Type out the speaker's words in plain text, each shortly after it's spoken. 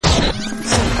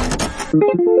Hey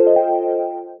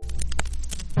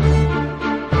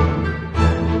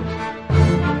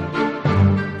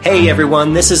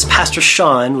everyone, this is Pastor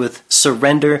Sean with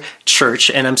Surrender Church,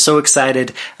 and I'm so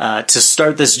excited to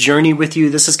start this journey with you.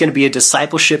 This is going to be a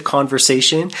discipleship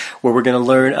conversation where we're going to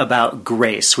learn about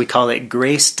grace. We call it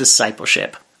Grace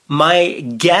Discipleship. My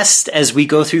guest as we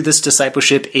go through this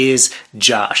discipleship is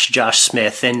Josh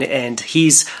Smith, and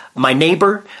he's my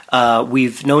neighbor.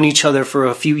 We've known each other for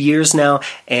a few years now,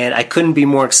 and I couldn't be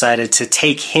more excited to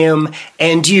take him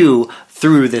and you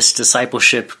through this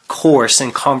discipleship course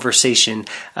and conversation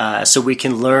so we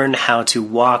can learn how to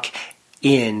walk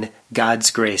in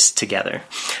God's grace together.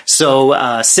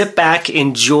 So sit back,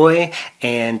 enjoy,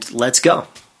 and let's go.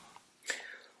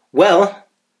 Well,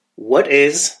 what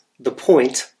is the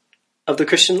point of the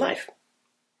Christian life?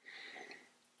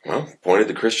 Well, the point of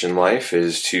the Christian life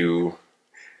is to,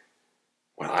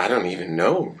 I don't even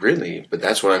know, really, but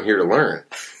that's what I'm here to learn.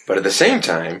 But at the same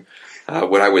time,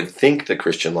 what I would think the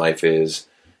Christian life is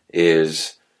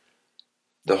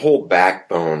the whole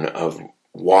backbone of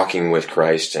walking with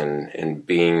Christ and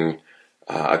being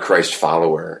a Christ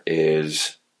follower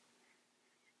is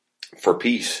for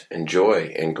peace and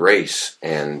joy and grace,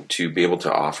 and to be able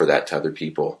to offer that to other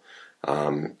people,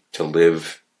 to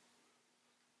live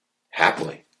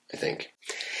happily, I think.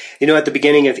 You know, at the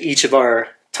beginning of each of our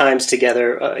times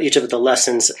together, each of the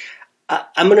lessons,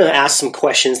 I'm going to ask some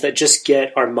questions that just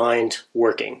get our mind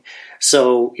working.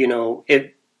 So, you know,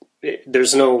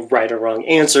 there's no right or wrong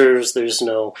answers. There's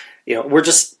no, we're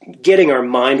just getting our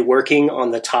mind working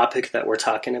on the topic that we're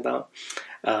talking about.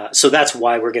 So that's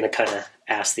why we're going to kind of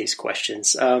ask these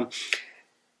questions.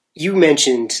 You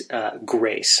mentioned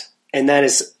grace, and that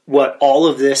is what all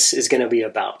of this is going to be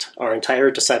about. Our entire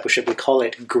discipleship, we call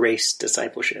it Grace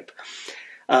Discipleship.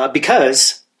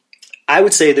 Because I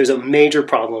would say there's a major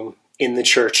problem in the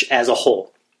church as a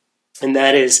whole, and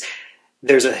that is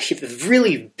there's a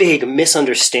really big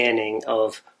misunderstanding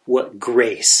of what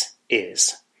grace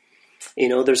is.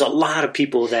 There's a lot of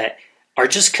people that are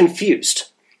just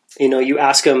confused. You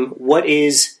ask them, what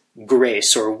is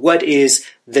grace, or what is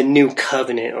the new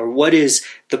covenant, or what is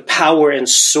the power and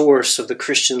source of the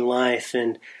Christian life?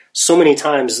 And so many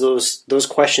times those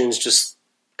questions just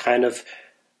kind of,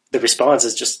 the response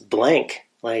is just blank.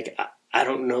 Like, I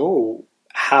don't know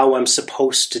how I'm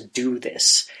supposed to do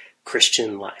this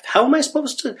Christian life. How am I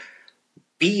supposed to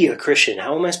be a Christian?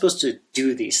 How am I supposed to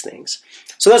do these things?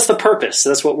 So that's the purpose.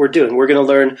 That's what we're doing. We're going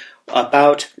to learn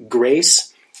about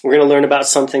grace. We're going to learn about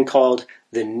something called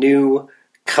the new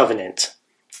covenant,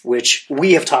 which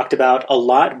we have talked about a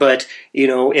lot. But,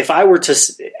 if I were to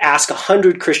ask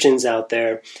 100 Christians out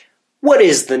there, what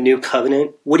is the new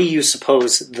covenant? What do you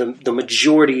suppose the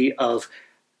majority of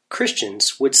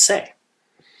Christians would say?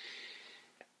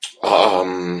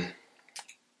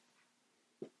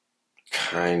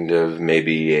 Kind of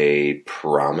maybe a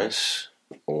promise,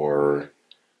 or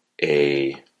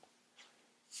a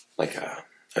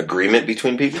agreement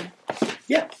between people.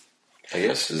 Yeah. I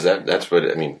guess that's what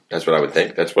I would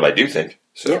think. That's what I do think.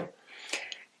 So,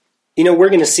 yeah. We're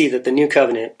going to see that the new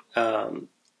covenant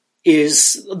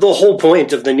is the whole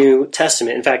point of the New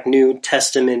Testament. In fact, New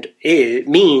Testament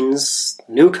means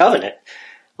new covenant.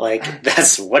 Like,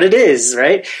 that's what it is,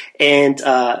 right? And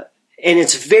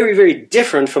it's very, very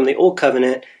different from the Old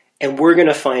Covenant, and we're going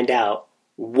to find out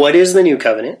what is the New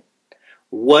Covenant,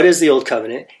 what is the Old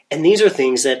Covenant, and these are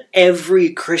things that every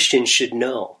Christian should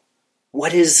know.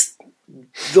 What is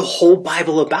the whole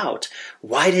Bible about?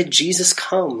 Why did Jesus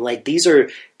come? Like, these are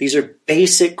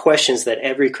basic questions that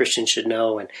every Christian should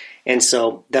know, and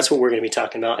so that's what we're going to be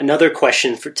talking about. Another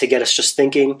question to get us just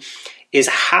thinking is,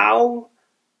 how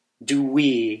do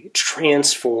we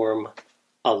transform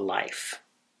a life?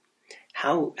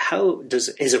 How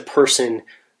is a person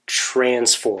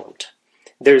transformed?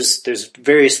 There's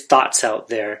various thoughts out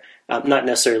there. I'm not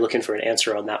necessarily looking for an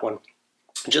answer on that one.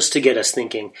 Just to get us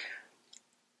thinking,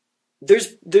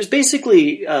 there's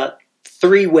basically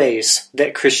 3 ways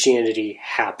that Christianity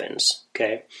happens.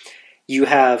 Okay, you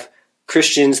have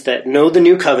Christians that know the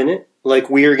new covenant,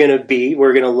 like we're going to be.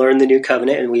 We're going to learn the new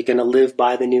covenant, and we're going to live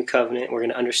by the new covenant. We're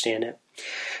going to understand it.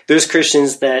 There's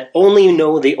Christians that only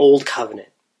know the old covenant.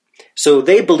 So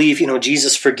they believe,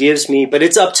 Jesus forgives me, but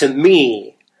it's up to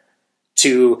me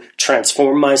to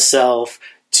transform myself,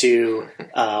 to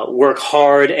work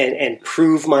hard and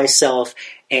prove myself,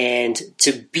 and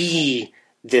to be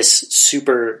this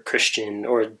super Christian,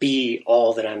 or be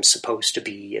all that I'm supposed to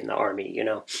be in the army,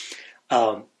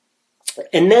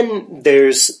 And then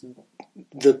there's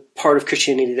the part of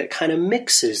Christianity that kind of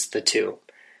mixes the two.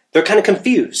 They're kind of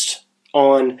confused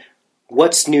on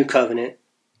what's new covenant,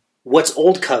 what's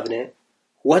old covenant,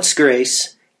 what's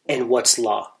grace and what's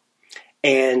law.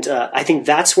 And I think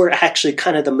that's where actually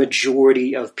kind of the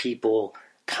majority of people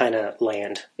kind of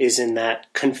land, is in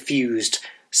that confused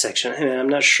section. And I'm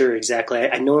not sure exactly.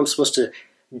 I know I'm supposed to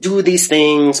do these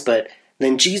things, but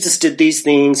then Jesus did these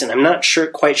things, and I'm not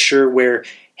quite sure where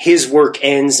his work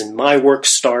ends and my work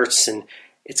starts, and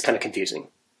it's kind of confusing.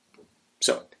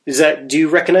 So, do you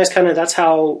recognize kind of that's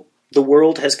how the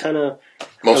world has kind of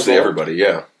mostly evolved? Everybody,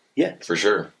 yeah. Yeah. For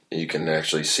sure. You can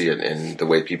actually see it in the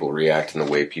way people react and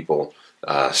the way people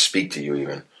speak to you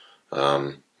even.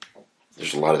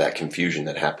 There's a lot of that confusion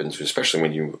that happens, especially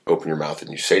when you open your mouth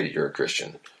and you say that you're a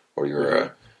Christian or you're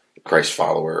a Christ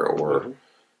follower or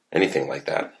anything like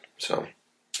that. So,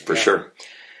 for sure.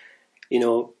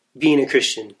 Being a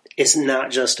Christian is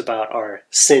not just about our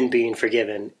sin being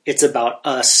forgiven. It's about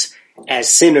us as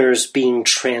sinners being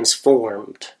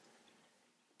transformed.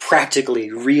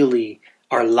 Practically, really,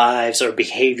 our lives, our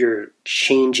behavior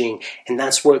changing. And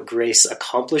that's what grace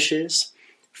accomplishes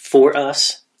for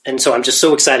us. And so I'm just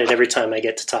so excited every time I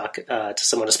get to talk to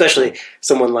someone, especially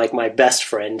someone like my best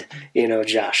friend,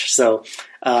 Josh. So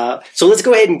let's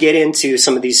go ahead and get into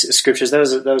some of these scriptures. That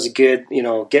was a good,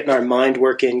 getting our mind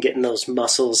working, getting those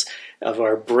muscles of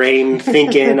our brain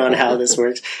thinking on how this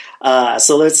works.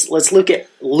 So let's look at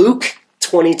Luke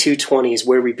 22:20 is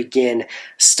where we begin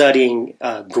studying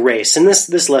grace, and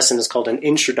this lesson is called an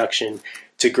introduction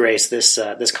to grace.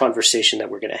 This conversation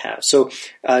that we're going to have. So,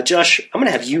 Josh, I'm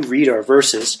going to have you read our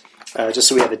verses, just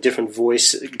so we have a different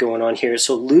voice going on here.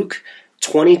 So, Luke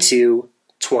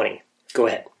 22:20. Go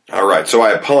ahead. All right. So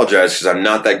I apologize because I'm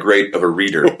not that great of a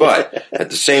reader, but at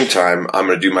the same time, I'm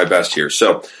going to do my best here.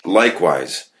 So,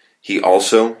 likewise, he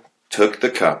also took the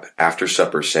cup after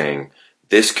supper, saying,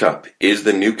 "This cup is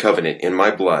the new covenant in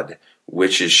my blood,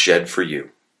 which is shed for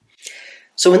you."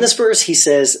 So in this verse, he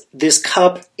says, this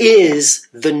cup is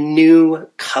the new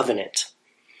covenant.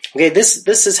 Okay, this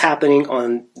is happening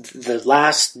on the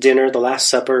last dinner, the last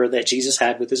supper that Jesus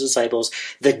had with his disciples,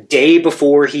 the day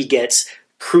before he gets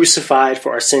crucified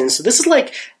for our sins. So this is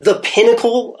like the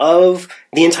pinnacle of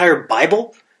the entire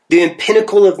Bible, the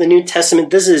pinnacle of the New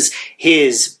Testament. This is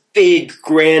his big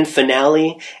grand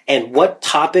finale. And what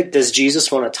topic does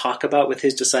Jesus want to talk about with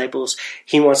his disciples?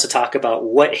 He wants to talk about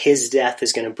what his death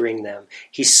is going to bring them.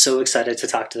 He's so excited to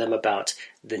talk to them about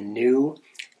the new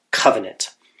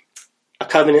covenant. A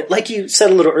covenant, like you said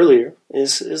a little earlier,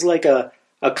 is like a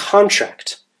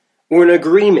contract or an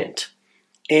agreement.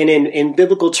 And in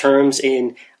biblical terms,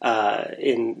 in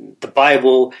the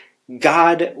Bible,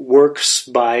 God works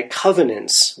by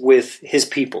covenants with his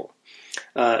people.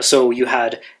 So you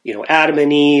had, Adam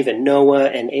and Eve and Noah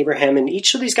and Abraham, and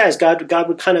each of these guys, God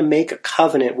would kind of make a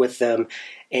covenant with them.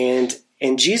 And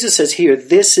Jesus says here,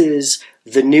 this is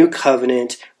the new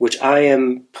covenant which I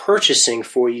am purchasing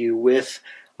for you with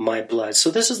my blood.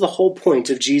 So this is the whole point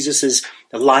of Jesus'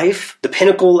 life, the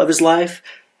pinnacle of his life,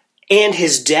 and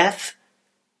his death.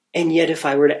 And yet if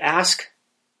I were to ask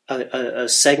a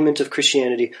segment of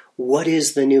Christianity, what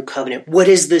is the new covenant? What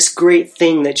is this great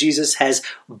thing that Jesus has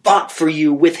bought for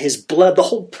you with his blood? The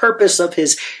whole purpose of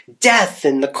his death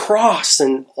and the cross,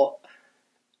 and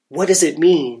what does it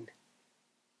mean?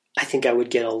 I think I would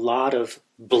get a lot of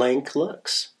blank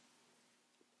looks.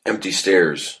 Empty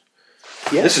stares.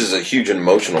 Yeah. This is a huge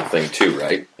emotional thing too,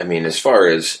 right? I mean, his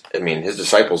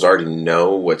disciples already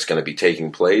know what's going to be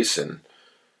taking place, and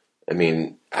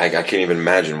I can't even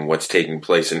imagine what's taking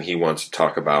place, and he wants to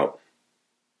talk about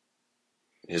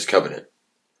his covenant.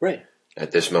 Right.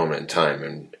 At this moment in time,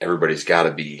 and everybody's got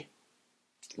to be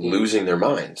losing their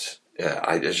minds.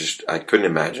 I couldn't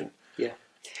imagine. Yeah.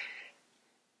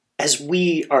 As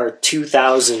we are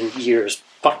 2,000 years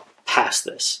past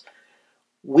this,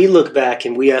 we look back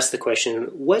and we ask the question,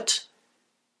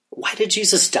 why did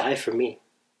Jesus die for me?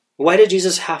 Why did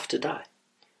Jesus have to die?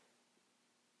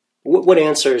 What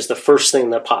answer is the first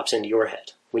thing that pops into your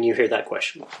head when you hear that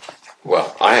question?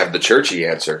 Well, I have the churchy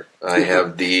answer. I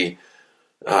have the,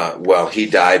 he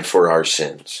died for our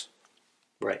sins.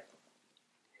 Right.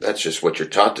 That's just what you're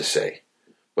taught to say.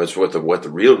 What's what the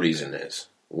real reason is?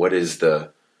 What is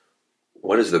the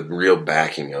real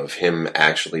backing of him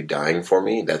actually dying for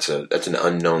me? That's an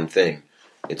unknown thing.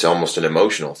 It's almost an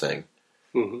emotional thing.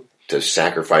 Mm-hmm. To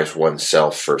sacrifice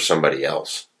oneself for somebody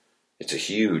else. It's a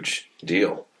huge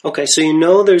deal. Okay, so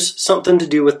there's something to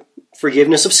do with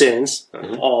forgiveness of sins.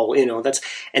 Mm-hmm.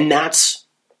 That's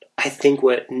I think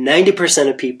what 90%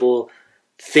 of people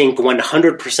think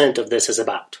 100% of this is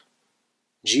about.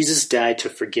 Jesus died to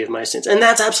forgive my sins. And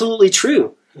that's absolutely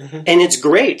true. Mm-hmm. And it's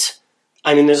great.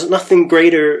 There's nothing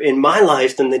greater in my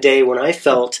life than the day when I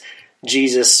felt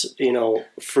Jesus,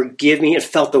 forgive me, and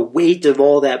felt the weight of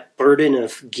all that burden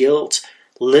of guilt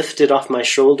lifted off my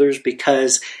shoulders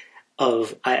because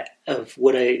of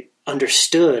what I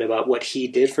understood about what he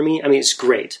did for me. I mean, it's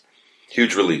great.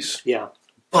 Huge release. Yeah.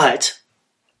 But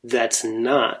that's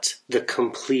not the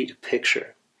complete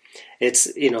picture. It's,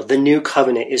 the new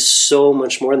covenant is so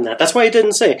much more than that. That's why he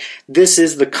didn't say, this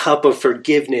is the cup of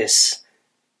forgiveness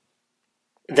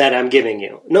that I'm giving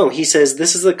you. No, he says,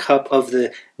 this is the cup of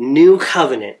the new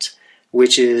covenant,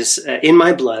 which is in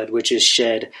my blood, which is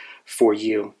shed for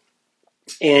you.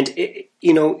 And,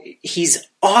 he's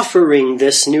offering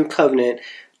this new covenant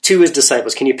to his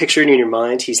disciples. Can you picture it in your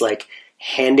mind? He's like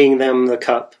handing them the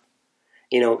cup.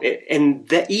 And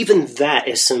that even that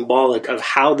is symbolic of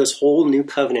how this whole new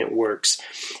covenant works.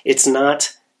 It's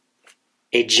not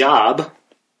a job,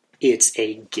 it's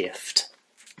a gift.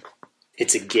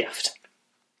 It's a gift.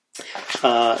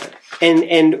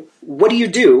 And what do you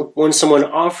do when someone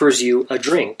offers you a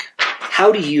drink?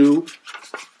 How do you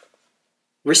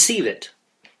receive it?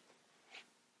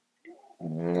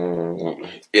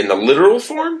 In the literal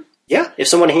form? Yeah. If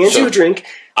someone hands you a drink,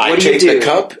 what do you do? I take the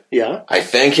cup. Yeah. I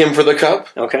thank him for the cup.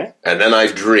 Okay. And then I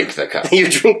drink the cup. You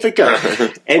drink the cup.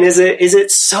 And is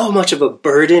it so much of a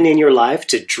burden in your life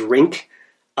to drink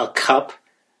a cup?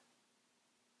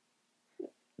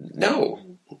 No.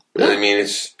 I mean,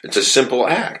 it's a simple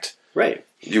act. Right.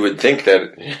 You would think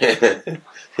that,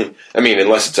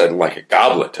 unless it's like a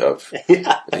goblet of,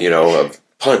 of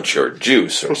punch or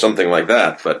juice or something like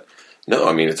that. But no,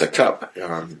 it's a cup.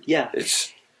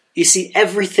 You see,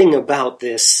 everything about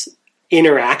this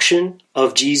interaction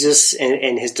of Jesus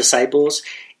and his disciples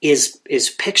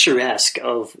is picturesque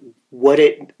of what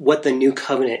the new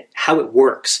covenant, how it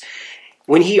works.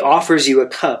 When he offers you a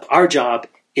cup, our job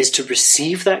is to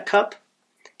receive that cup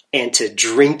and to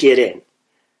drink it in.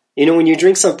 When you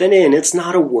drink something in, it's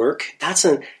not a work. That's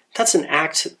an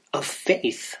act of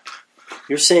faith.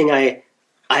 You're saying, I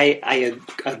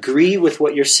agree with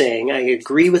what you're saying. I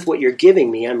agree with what you're giving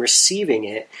me. I'm receiving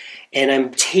it, and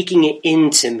I'm taking it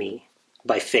into me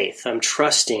by faith. I'm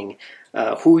trusting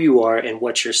who you are and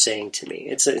what you're saying to me.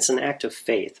 It's an act of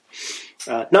faith,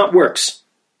 not works.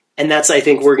 And that's, I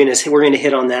think, we're gonna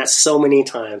hit on that so many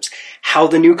times. How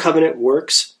the new covenant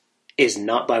works is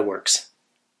not by works.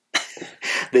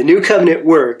 The new covenant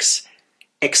works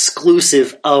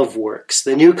exclusive of works.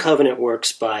 The new covenant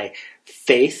works by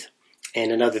faith.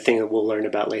 And another thing that we'll learn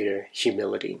about later,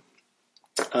 humility.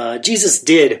 Jesus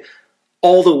did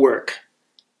all the work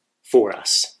for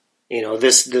us.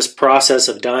 This process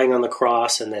of dying on the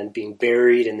cross and then being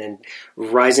buried and then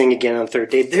rising again on the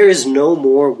third day. There is no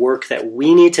more work that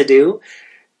we need to do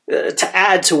to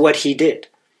add to what he did.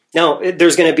 Now,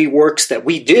 there's going to be works that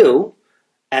we do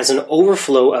as an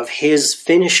overflow of his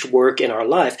finished work in our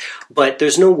life, but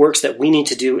there's no works that we need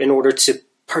to do in order to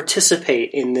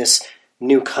participate in this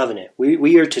new covenant.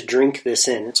 We are to drink this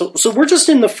in. So we're just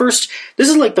in the first, this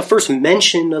is like the first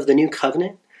mention of the new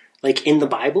covenant, like in the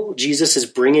Bible. Jesus is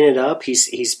bringing it up.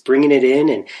 He's bringing it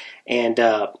in and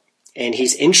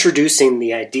he's introducing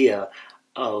the idea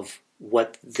of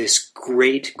what this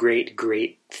great, great,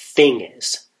 great thing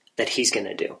is that he's going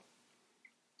to do.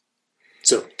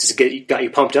 So does it got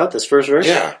you pumped up, this first verse?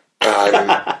 Yeah.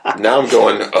 Now I'm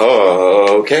going,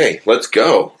 okay, let's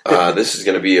go. This is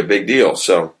going to be a big deal.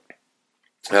 So,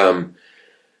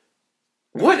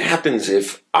 what happens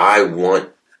if I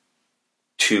want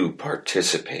to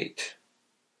participate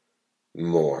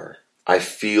more? I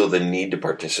feel the need to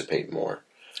participate more.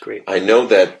 Great. I know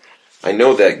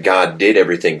that God did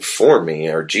everything for me,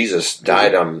 or Jesus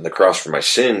died on the cross for my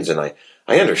sins, and I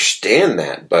understand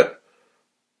that, but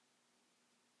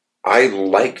I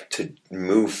like to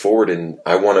move forward, and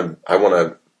I want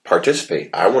to participate.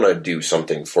 I want to do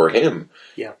something for him.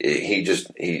 Yeah.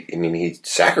 He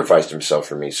sacrificed himself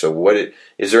for me. So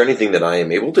is there anything that I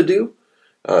am able to do?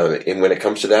 And when it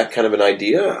comes to that kind of an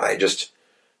idea,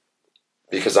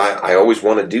 because I always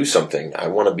want to do something. I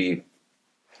want to be,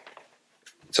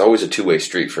 it's always a two-way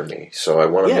street for me. So I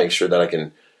want to make sure that I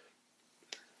can,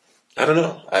 I don't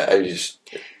know.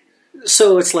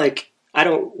 So it's like, I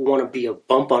don't want to be a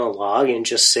bump on a log and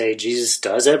just say Jesus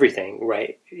does everything,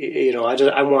 right?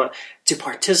 I want to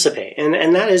participate.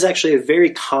 And that is actually a very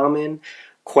common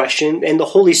question. And the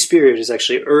Holy Spirit is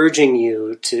actually urging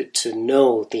you to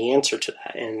know the answer to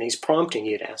that. And he's prompting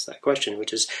you to ask that question,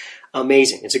 which is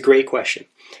amazing. It's a great question.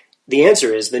 The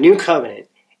answer is the new covenant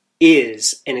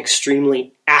is an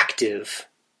extremely active,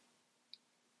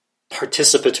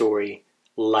 participatory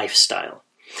lifestyle.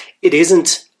 It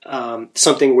isn't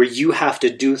something where you have to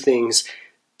do things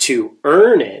to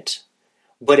earn it,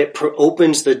 but it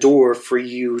opens the door for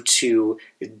you to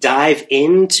dive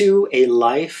into a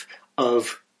life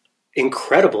of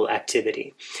incredible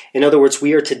activity. In other words,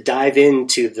 we are to dive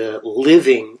into the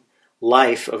living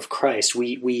life of Christ.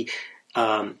 We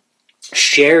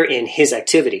share in his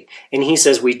activity. And he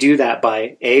says we do that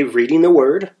by reading the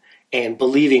word and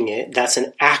believing it. That's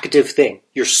an active thing.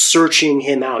 You're searching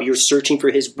him out. You're searching for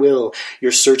his will.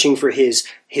 You're searching for his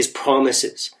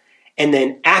promises. And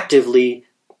then actively,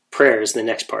 prayer is the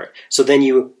next part. So then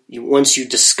you once you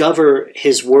discover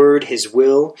his word, his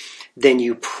will, then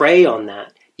you pray on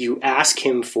that. You ask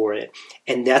him for it.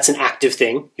 And that's an active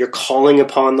thing. You're calling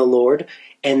upon the Lord.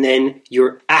 And then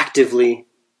you're actively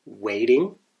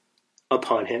waiting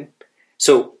upon him.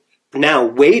 So now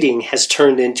waiting has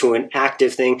turned into an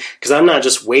active thing, because I'm not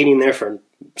just waiting there for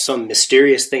some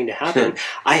mysterious thing to happen.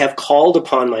 I have called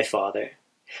upon my Father.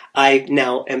 I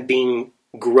now am being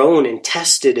grown and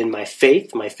tested in my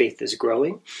faith. My faith is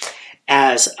growing.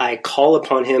 As I call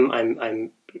upon him,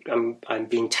 I'm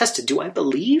being tested. Do I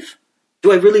believe?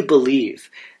 Do I really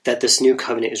believe that this new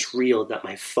covenant is real, that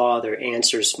my Father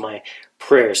answers my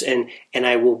prayers? And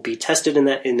I will be tested in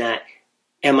that.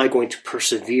 Am I going to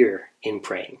persevere in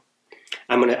praying?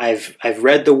 I've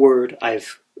read the word.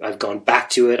 I've gone back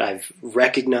to it. I've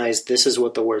recognized this is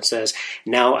what the word says.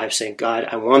 Now I'm saying, God,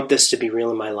 I want this to be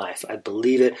real in my life. I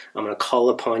believe it. I'm going to call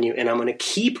upon you, and I'm going to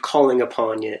keep calling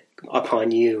upon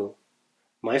you,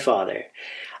 my Father,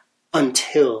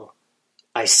 until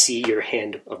I see your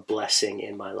hand of blessing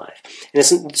in my life.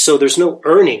 And so there's no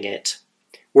earning it.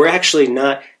 We're actually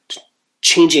not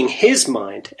changing his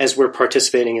mind as we're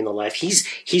participating in the life.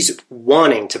 He's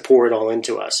wanting to pour it all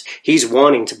into us. He's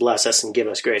wanting to bless us and give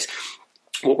us grace.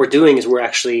 What we're doing is we're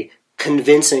actually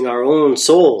convincing our own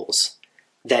souls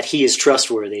that he is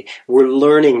trustworthy. We're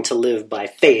learning to live by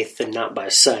faith and not by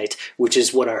sight, which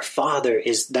is what our Father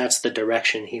is. That's the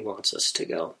direction he wants us to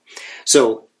go.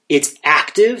 So it's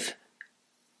active,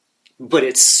 but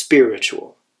it's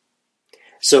spiritual.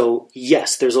 So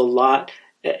yes, there's a lot.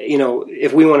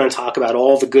 If we want to talk about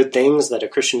all the good things that a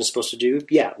Christian is supposed to do,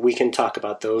 yeah, we can talk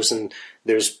about those. And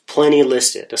there's plenty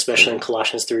listed, especially in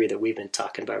Colossians 3 that we've been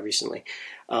talking about recently.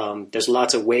 There's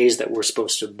lots of ways that we're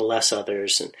supposed to bless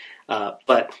others.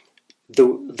 But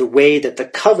the way that the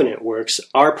covenant works,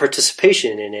 our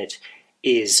participation in it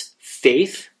is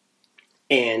faith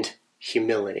and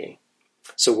humility.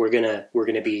 So we're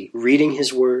gonna be reading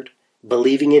his word,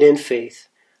 believing it in faith,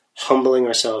 humbling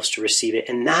ourselves to receive it.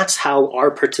 And that's how our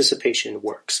participation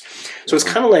works. So it's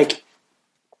kind of like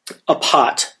a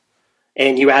pot,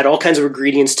 and you add all kinds of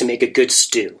ingredients to make a good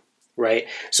stew, right?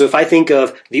 So if I think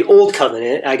of the old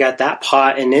covenant, I got that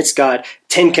pot, and it's got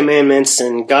 10 commandments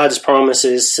and God's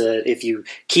promises. If you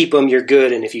keep them, you're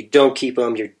good. And if you don't keep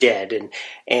them, you're dead.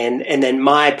 And then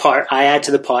my part I add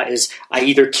to the pot is I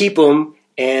either keep them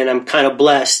and I'm kind of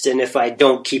blessed, and if I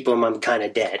don't keep them, I'm kind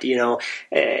of dead,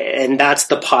 And that's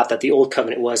the pot that the old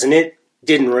covenant was, and it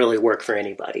didn't really work for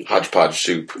anybody. Hodgepodge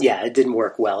soup. Yeah, it didn't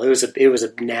work well. It was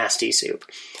a nasty soup.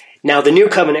 Now the new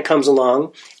covenant comes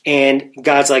along, and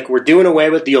God's like, we're doing away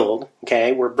with the old.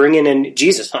 Okay, we're bringing in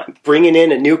bringing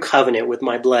in a new covenant with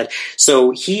my blood.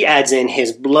 So he adds in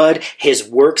his blood, his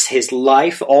works, his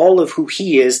life, all of who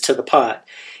he is to the pot,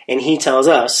 and he tells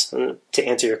us, to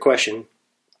answer your question,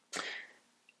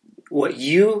 what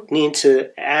you need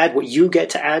to add, what you get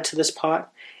to add to this pot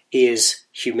is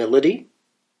humility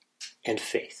and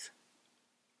faith.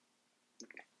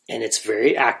 And it's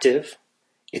very active.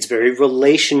 It's very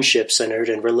relationship-centered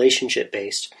and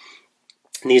relationship-based.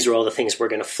 And these are all the things we're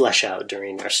going to flesh out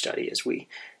during our study as we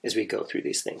go through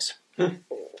these things.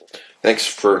 Thanks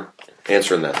for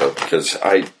answering that, though, because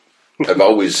I've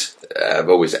always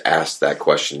asked that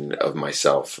question of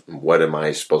myself. What am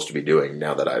I supposed to be doing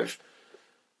now that I've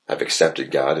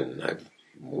accepted God and I've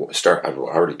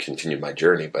already continued my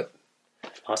journey, but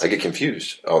awesome. I get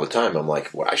confused all the time. I'm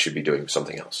like, well, I should be doing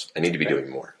something else. I need to be doing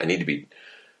more. I need.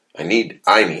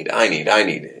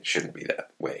 It shouldn't be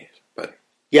that way. But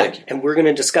yeah, thank you. And we're going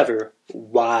to discover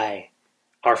why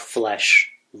our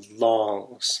flesh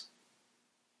longs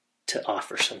to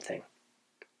offer something.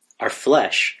 Our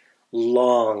flesh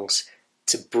longs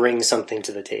to bring something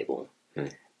to the table.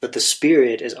 But the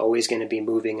Spirit is always going to be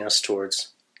moving us towards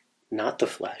not the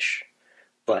flesh,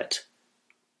 but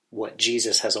what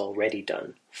Jesus has already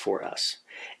done for us,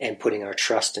 and putting our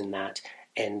trust in that.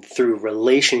 And through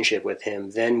relationship with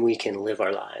him, then we can live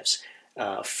our lives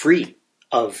free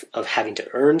of having to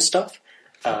earn stuff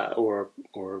or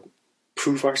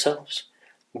prove ourselves.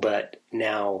 But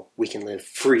now we can live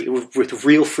free with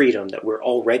real freedom, that we're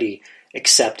already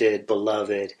accepted,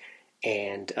 beloved,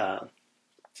 and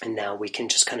And now we can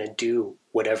just kind of do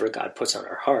whatever God puts on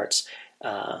our hearts,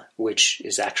 which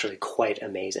is actually quite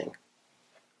amazing.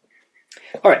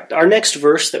 All right, our next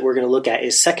verse that we're going to look at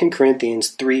is 2 Corinthians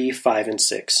 3, 5, and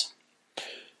 6.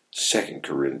 2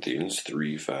 Corinthians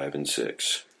 3, 5, and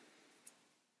 6.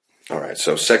 All right,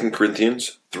 so 2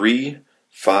 Corinthians 3,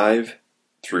 5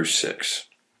 through 6.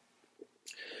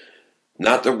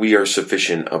 Not that we are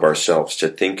sufficient of ourselves to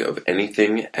think of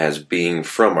anything as being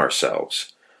from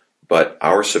ourselves, but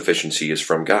our sufficiency is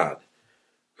from God,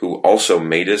 who also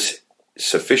made us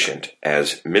sufficient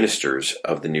as ministers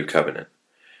of the new covenant.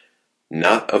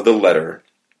 Not of the letter,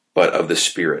 but of the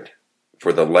Spirit.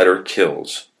 For the letter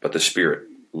kills, but the Spirit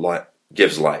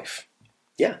gives life.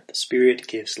 Yeah, the Spirit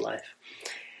gives life.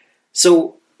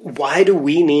 So why do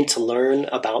we need to learn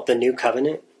about the new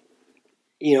covenant?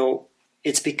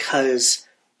 It's because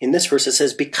in this verse it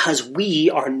says, because we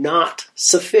are not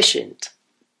sufficient.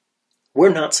 We're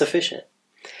not sufficient.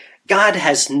 God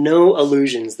has no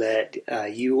illusions that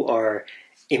you are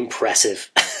impressive,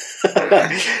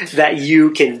 that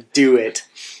you can do it.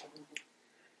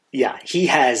 Yeah, he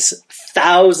has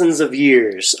thousands of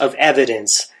years of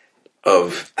evidence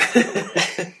Of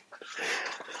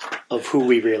who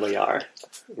we really are,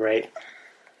 right?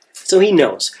 So he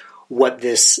knows what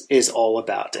this is all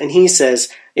about. And he says,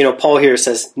 Paul here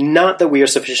says, not that we are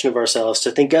sufficient of ourselves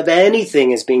to think of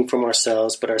anything as being from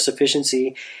ourselves, but our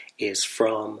sufficiency is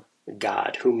from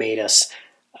God, who made us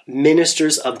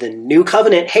ministers of the new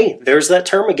covenant. Hey, there's that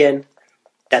term again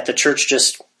that the church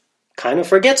just kind of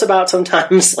forgets about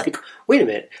sometimes. Like, wait a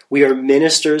minute, we are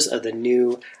ministers of the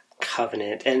new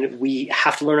covenant. And we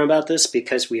have to learn about this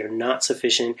because we are not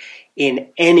sufficient in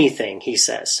anything, he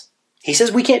says. He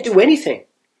says we can't do anything.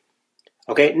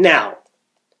 Okay, now,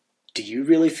 do you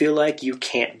really feel like you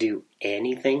can't do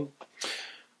anything?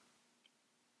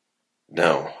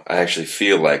 No, I actually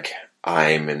feel like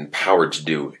I'm empowered to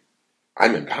do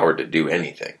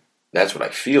anything. That's what I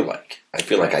feel like. I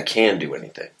feel like I can do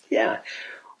anything. Yeah.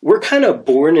 We're kind of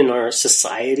born in our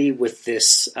society with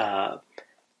this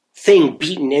thing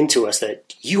beaten into us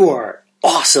that you are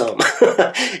awesome.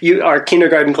 Our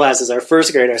kindergarten classes, our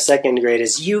first grade, our second grade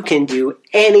is you can do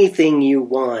anything you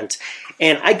want.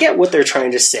 And I get what they're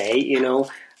trying to say,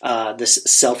 this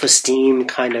self-esteem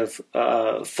kind of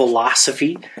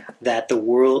philosophy that the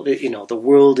world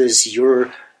is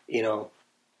your,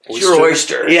 It's your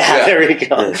oyster. Yeah, there we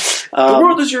go. The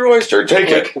world is your oyster. Take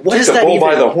it. What does Take the that bull even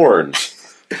by the horns.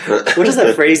 What does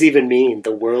that phrase even mean?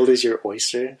 The world is your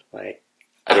oyster? Like,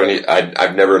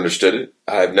 I've never understood it.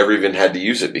 I've never even had to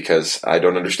use it because I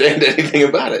don't understand anything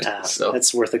about it. So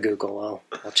that's worth a Google.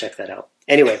 I'll check that out.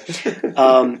 Anyway,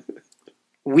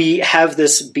 we have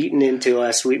this beaten into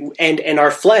us. And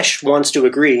our flesh wants to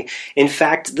agree. In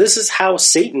fact, this is how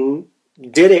Satan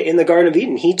did it in the Garden of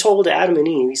Eden. He told Adam and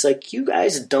Eve, he's like, you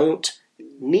guys don't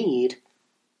need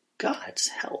God's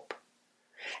help.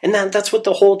 And that's what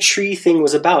the whole tree thing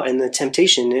was about. And the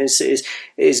temptation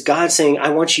is God saying, I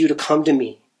want you to come to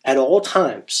me at all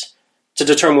times to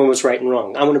determine what's right and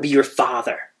wrong. I want to be your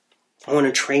father. I want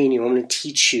to train you. I want to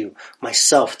teach you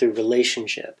myself through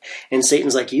relationship. And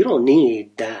Satan's like, you don't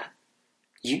need that.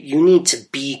 You need to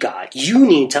be God. You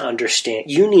need to understand.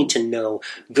 You need to know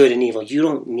good and evil. You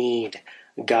don't need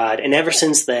God. And ever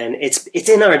since then, it's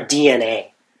in our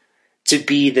DNA to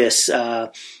be this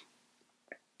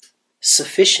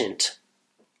sufficient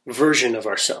version of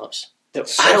ourselves.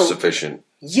 Self-sufficient.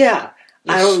 Yeah,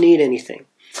 yes. I don't need anything.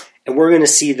 And we're going to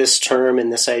see this term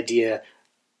and this idea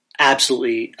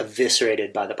absolutely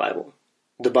eviscerated by the Bible.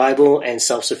 The Bible and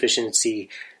self-sufficiency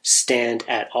stand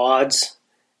at odds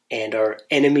and are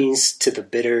enemies to the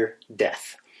bitter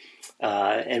death.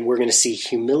 And we're going to see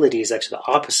humility is actually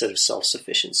the opposite of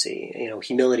self-sufficiency.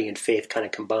 Humility and faith kind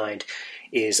of combined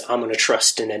is I'm going to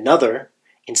trust in another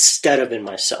instead of in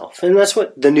myself. And that's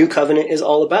what the new covenant is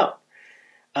all about.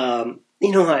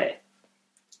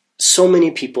 So many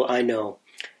people I know,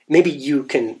 maybe you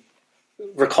can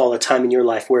recall a time in your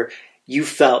life where you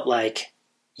felt like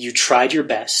you tried your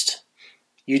best,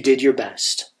 you did your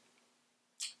best,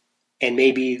 and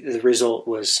maybe the result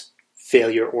was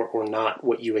failure or not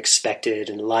what you expected,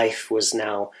 and life was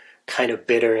now kind of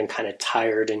bitter and kind of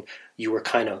tired, and you were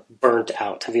kind of burnt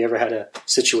out. Have you ever had a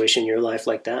situation in your life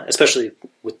like that, especially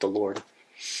with the Lord?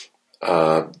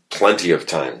 Plenty of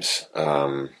times.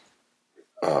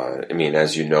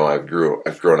 As you know, I've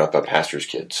grown up a pastor's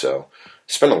kid, so I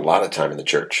spent a lot of time in the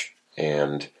church,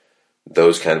 and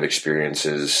those kind of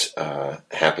experiences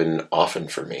happen often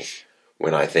for me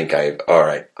when I think I've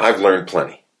learned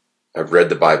plenty. I've read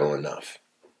the Bible enough.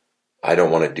 I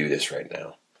don't want to do this right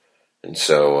now. And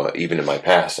so even in my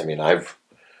past, I've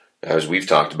as we've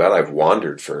talked about, I've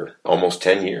wandered for almost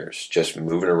 10 years, just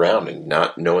moving around and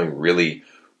not knowing really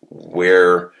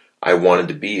where I wanted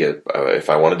to be, if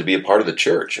I wanted to be a part of the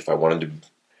church, if I wanted to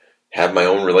have my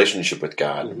own relationship with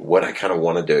God. What I kind of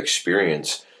wanted to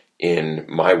experience in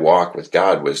my walk with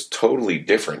God was totally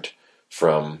different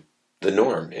from the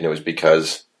norm. And it was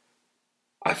because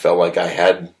I felt like I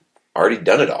had already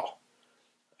done it all.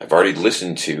 I've already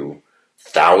listened to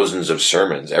thousands of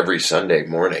sermons every Sunday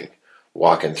morning,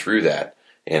 walking through that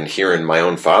and hearing my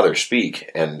own Father speak,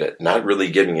 and not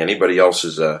really giving anybody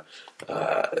else's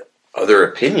other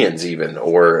opinions even,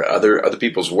 or other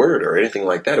people's word or anything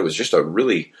like that. It was just a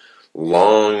really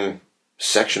long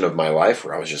section of my life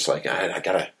where I was just like, I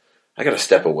gotta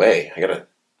step away. I gotta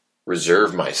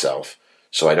reserve myself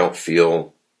so I don't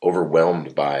feel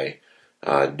overwhelmed by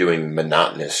doing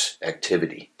monotonous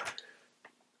activity.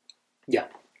 Yeah.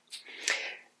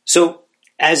 So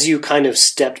as you kind of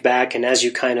stepped back, and as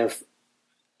you kind of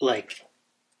like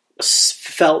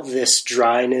felt this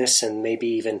dryness and maybe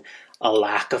even a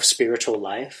lack of spiritual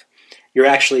life, you're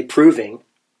actually proving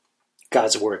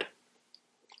God's word,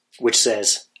 which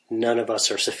says none of us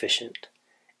are sufficient.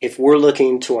 If we're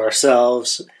looking to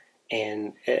ourselves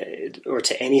and or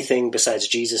to anything besides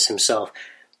Jesus himself,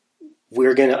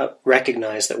 we're going to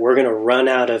recognize that we're going to run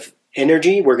out of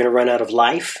energy, we're going to run out of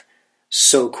life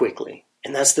so quickly.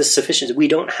 And that's the sufficiency. We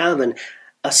don't have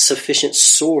a sufficient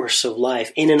source of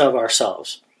life in and of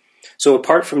ourselves. So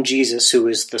apart from Jesus, who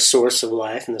is the source of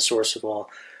life and the source of all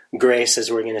grace,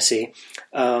 as we're going to see,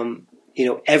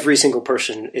 every single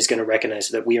person is going to recognize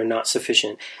that we are not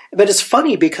sufficient. But it's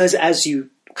funny because as you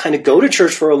kind of go to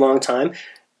church for a long time,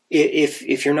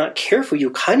 if you're not careful,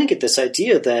 you kind of get this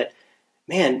idea that,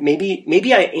 man,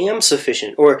 maybe I am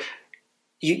sufficient. Or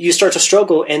you start to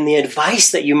struggle, and the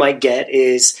advice that you might get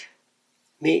is,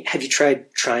 have you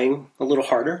tried trying a little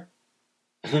harder?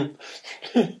 Have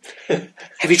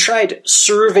you tried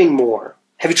serving more?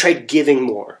 Have you tried giving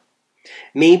more?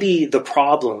 Maybe the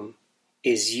problem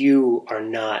is you are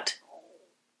not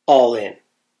all in.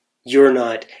 You're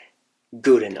not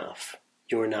good enough.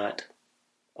 You're not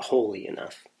holy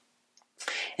enough.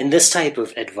 And this type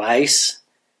of advice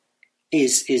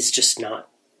is just not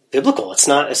biblical. It's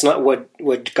not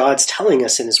what God's telling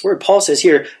us in his word. Paul says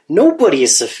here, nobody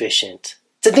is sufficient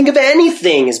to think of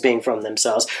anything as being from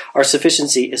themselves. Our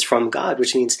sufficiency is from God,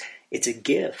 which means it's a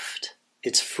gift.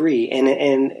 It's free. And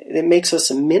it makes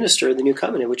us a minister of the new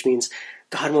covenant, which means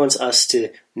God wants us to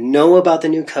know about the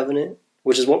new covenant,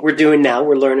 which is what we're doing now.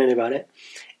 We're learning about it.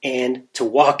 And to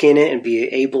walk in it and be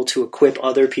able to equip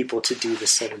other people to do the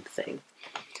same thing.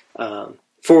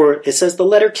 For it says the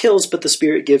letter kills, but the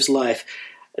Spirit gives life.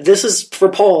 This is, for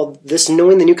Paul, this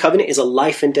knowing the new covenant is a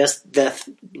life and death. Blah,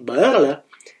 blah, blah.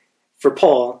 For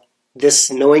Paul,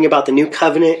 this knowing about the new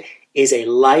covenant is a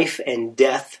life and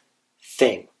death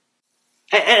thing.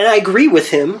 And I agree with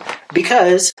him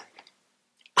because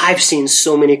I've seen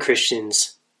so many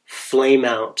Christians flame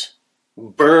out,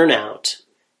 burn out,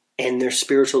 and their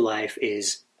spiritual life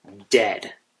is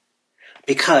dead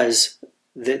because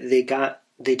they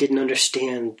didn't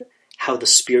understand how the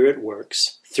Spirit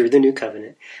works through the new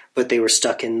covenant, but they were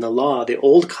stuck in the law, the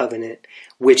old covenant,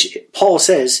 which Paul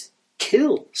says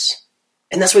kills.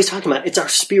 And that's what he's talking about. It's our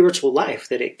spiritual life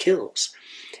that it kills.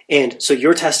 And so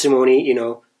your testimony,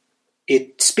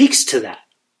 it speaks to that.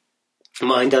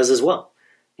 Mine does as well.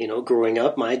 Growing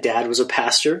up, my dad was a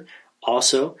pastor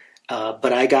also,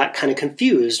 but I got kind of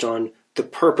confused on the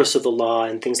purpose of the law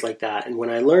and things like that. And when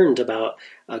I learned about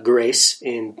grace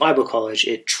in Bible college,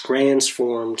 it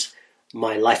transformed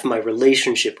my life, my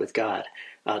relationship with God,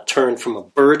 turned from a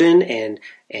burden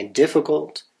and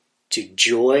difficult to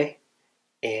joy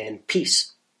and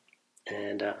peace.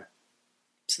 And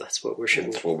so that's what we're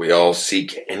shooting. That's what we all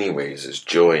seek anyways, is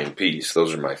joy and peace.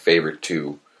 Those are my favorite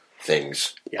two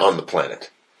things on the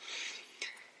planet.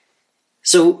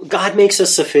 So God makes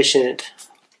us sufficient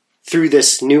through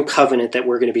this new covenant that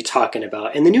we're going to be talking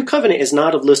about. And the new covenant is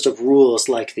not a list of rules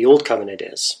like the old covenant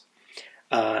is.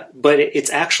 But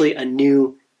it's actually a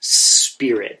new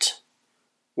spirit,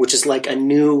 which is like a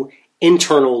new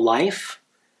internal life.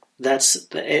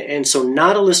 And so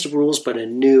not a list of rules, but a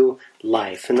new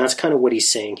life. And that's kind of what he's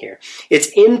saying here. It's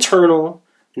internal,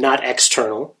 not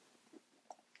external.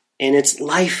 And it's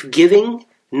life-giving,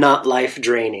 not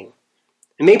life-draining.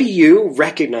 And maybe you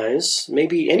recognize,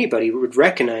 maybe anybody would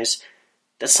recognize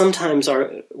that sometimes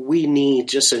we need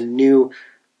just a new,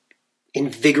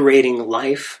 invigorating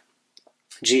life.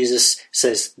 Jesus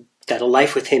says that a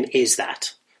life with him is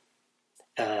that.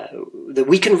 That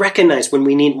we can recognize when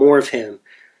we need more of him,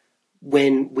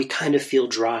 when we kind of feel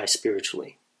dry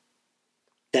spiritually.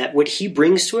 that what he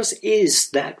brings to us is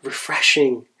that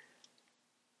refreshing,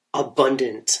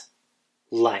 abundant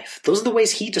life. Those are the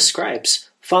ways he describes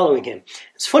following him.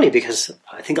 It's funny because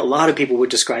I think a lot of people would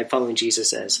describe following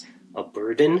Jesus as a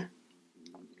burden,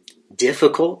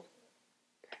 difficult.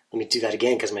 Let me do that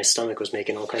again because my stomach was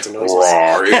making all kinds of noises.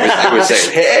 It was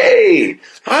saying, hey,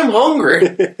 I'm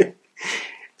hungry.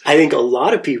 I think a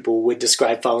lot of people would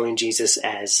describe following Jesus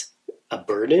as a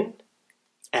burden,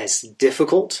 as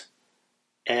difficult,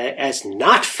 as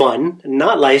not fun,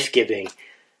 not life-giving,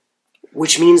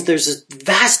 which means there's a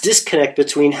vast disconnect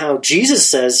between how Jesus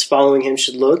says following him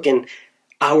should look and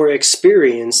our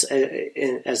experience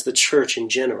as the church in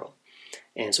general.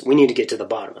 And so we need to get to the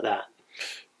bottom of that.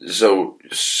 So,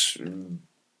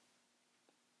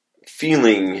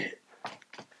 feeling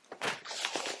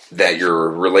that your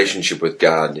relationship with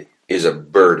God is a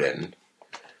burden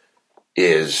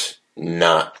is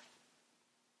not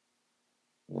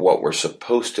what we're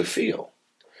supposed to feel,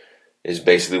 is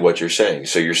basically what you're saying.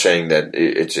 So you're saying that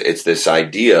it's this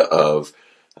idea of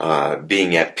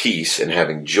being at peace and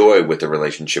having joy with the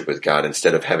relationship with God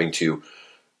instead of having to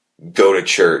go to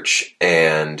church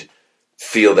and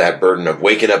feel that burden of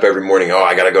waking up every morning,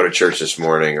 I got to go to church this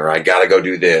morning, or I got to go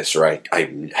do this, or I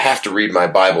have to read my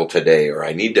Bible today, or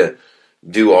I need to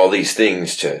do all these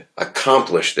things to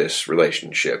accomplish this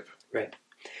relationship. Right.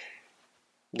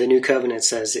 The New Covenant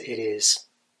says it is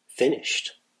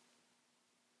finished.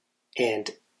 And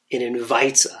it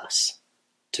invites us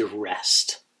to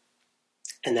rest.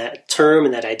 And that term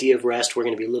and that idea of rest we're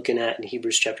going to be looking at in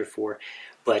Hebrews chapter 4.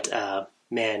 But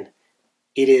man,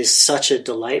 it is such a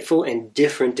delightful and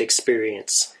different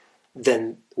experience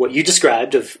than what you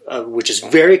described, of which is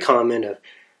very common, of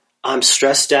I'm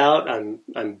stressed out,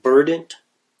 I'm burdened,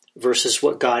 versus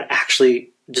what God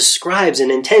actually describes and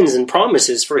intends and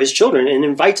promises for his children and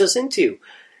invites us into.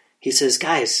 He says,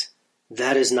 guys,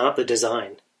 that is not the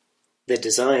design. The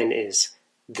design is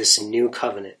this new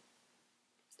covenant.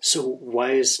 So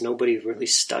why is nobody really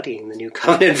studying the new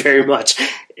covenant very much?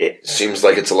 It seems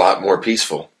like it's a lot more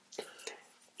peaceful.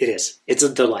 It is. It's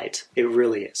a delight. It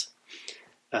really is.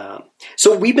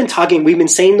 So we've been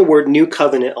saying the word new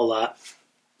covenant a lot.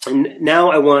 And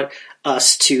now I want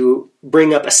us to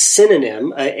bring up a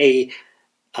synonym, a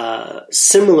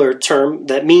similar term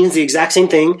that means the exact same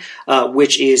thing,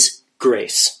 which is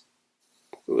grace.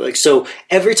 So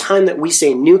every time that we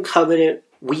say new covenant,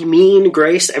 we mean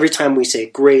grace. Every time we say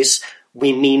grace,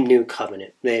 we mean new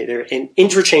covenant. They're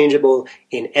interchangeable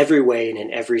in every way and in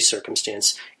every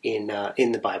circumstance in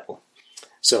the Bible.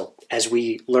 So as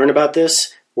we learn about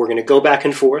this, we're going to go back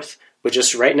and forth. But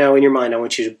just right now in your mind, I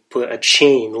want you to put a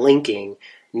chain linking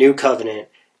new covenant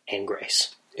and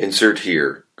grace. Insert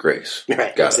here, grace.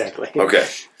 Right, Got exactly. It. Okay.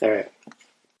 All right.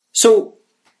 So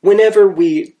whenever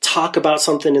we talk about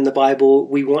something in the Bible,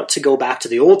 we want to go back to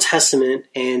the Old Testament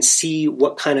and see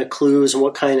what kind of clues and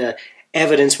what kind of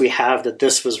evidence we have that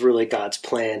this was really God's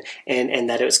plan and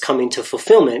that it was coming to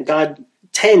fulfillment. God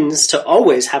tends to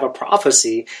always have a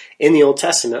prophecy in the Old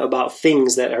Testament about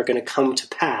things that are going to come to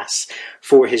pass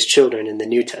for his children in the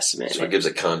New Testament. So it gives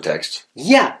it context.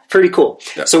 Yeah, pretty cool.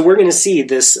 Yeah. So we're going to see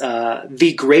this,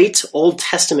 the great Old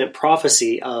Testament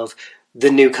prophecy of the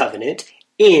New Covenant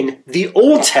in the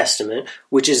Old Testament,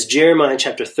 which is Jeremiah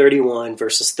chapter 31,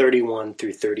 verses 31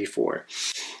 through 34.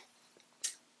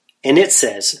 And it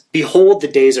says, "Behold, the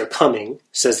days are coming,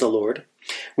 says the Lord,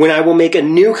 when I will make a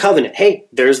new covenant." Hey,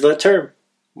 there's the term.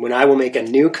 When I will make a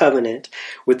new covenant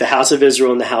with the house of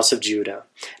Israel and the house of Judah,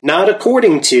 not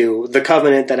according to the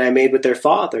covenant that I made with their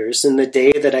fathers in the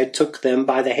day that I took them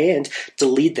by the hand to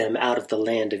lead them out of the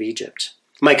land of Egypt.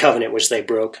 My covenant which they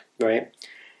broke, right?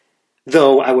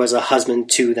 Though I was a husband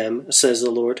to them, says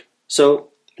the Lord.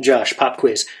 So, Josh, pop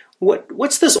quiz.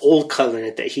 What's this old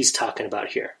covenant that he's talking about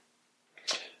here?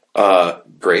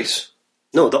 Grace.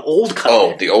 No, the old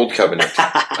covenant. Oh, the old covenant.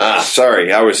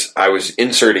 Sorry, I was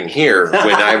inserting here.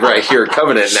 Whenever I hear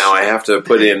covenant, now I have to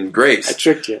put in grace. I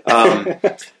tricked you.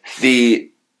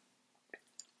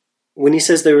 When he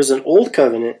says there was an old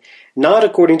covenant, not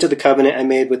according to the covenant I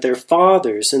made with their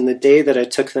fathers in the day that I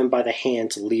took them by the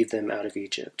hand to lead them out of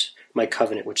Egypt, my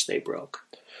covenant which they broke.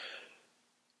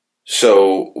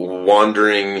 So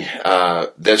wandering,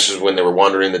 this is when they were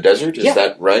wandering in the desert, is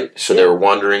that right? So they were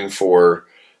wandering for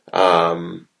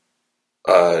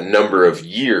a number of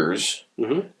years,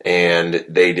 and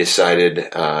they decided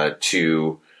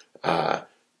to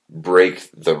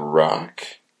break the rock.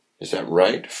 Is that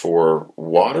right, for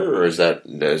water, or is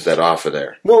that off of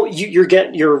there? Well,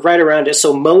 you're right around it.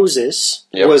 So Moses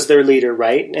was their leader,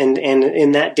 right? And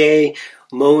in that day,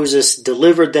 Moses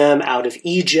delivered them out of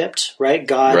Egypt, right?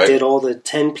 God Right. did all the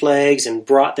 10 plagues and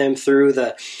brought them through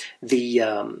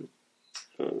the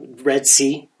Red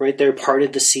Sea, right there,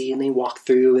 parted the sea, and they walked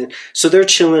through. And so they're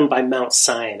chilling by Mount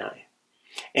Sinai.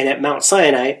 And at Mount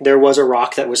Sinai, there was a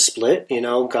rock that was split.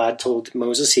 God told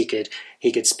Moses he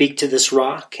could speak to this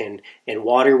rock and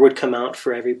water would come out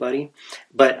for everybody.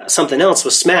 But something else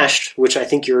was smashed, which I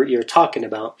think you're talking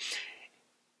about.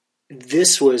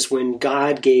 This was when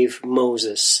God gave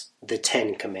Moses the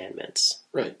 10 Commandments.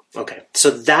 Right. Okay. So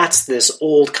that's this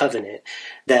old covenant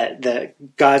that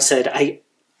God said, I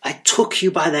took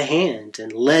you by the hand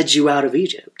and led you out of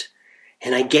Egypt.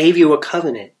 And I gave you a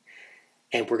covenant.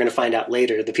 And we're going to find out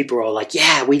later, the people are all like,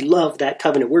 yeah, we love that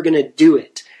covenant. We're going to do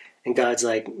it. And God's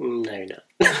like, no, you're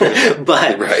not.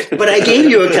 But I gave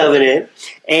you a covenant,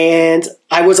 and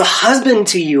I was a husband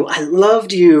to you. I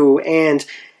loved you, and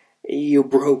you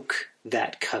broke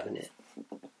that covenant.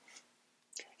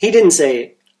 He didn't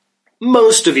say,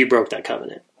 most of you broke that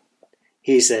covenant.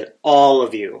 He said, all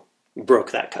of you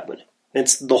broke that covenant.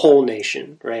 It's the whole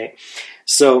nation, right?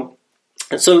 So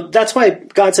that's why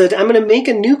God said, I'm going to make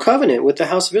a new covenant with the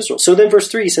house of Israel. So then verse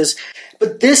 3 says,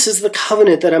 but this is the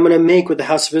covenant that I'm going to make with the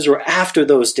house of Israel after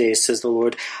those days, says the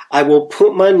Lord. I will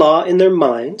put my law in their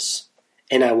minds,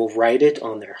 and I will write it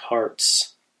on their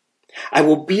hearts. I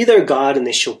will be their God, and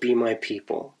they shall be my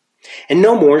people. And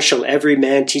no more shall every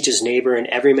man teach his neighbor and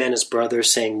every man his brother,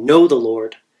 saying, know the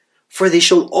Lord, for they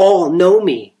shall all know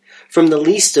me, from the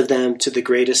least of them to the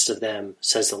greatest of them,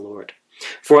 says the Lord.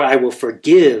 For I will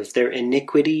forgive their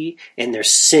iniquity and their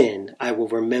sin I will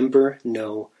remember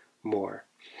no more.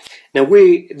 Now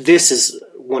this is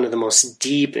one of the most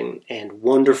deep and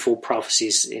wonderful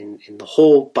prophecies in the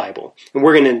whole Bible. And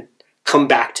we're going to come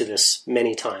back to this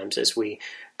many times as we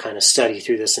kind of study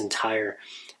through this entire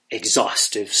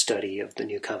exhaustive study of the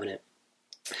New Covenant.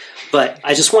 But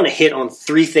I just want to hit on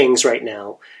 3 things right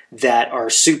now that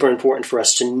are super important for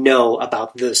us to know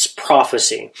about this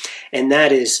prophecy. And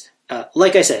that is,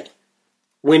 like I said,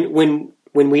 when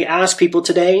we ask people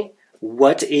today,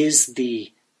 what is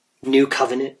the New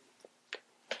Covenant?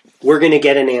 We're going to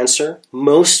get an answer.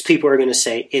 Most people are going to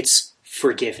say it's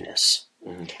forgiveness.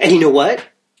 Mm-hmm. And you know what?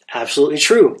 Absolutely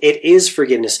true. It is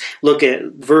forgiveness. Look at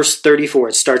verse 34.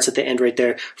 It starts at the end right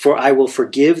there. For I will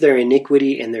forgive their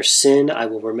iniquity and their sin I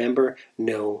will remember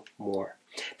no more.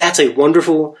 That's a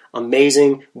wonderful,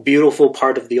 amazing, beautiful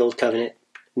part of the Old Covenant,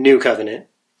 New Covenant.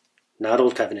 Not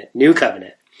Old Covenant, New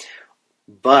Covenant.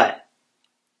 But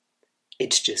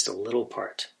it's just a little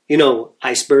part.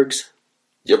 Icebergs?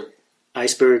 Yep.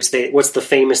 Icebergs, what's the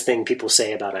famous thing people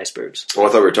say about icebergs? Oh, I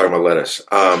thought we were talking about lettuce.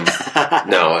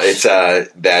 No, it's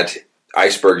that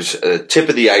icebergs, tip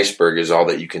of the iceberg is all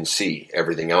that you can see.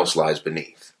 Everything else lies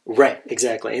beneath. Right,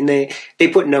 exactly. And they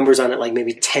put numbers on it like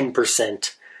maybe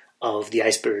 10% of the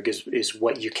iceberg is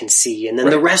what you can see, and then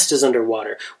the rest is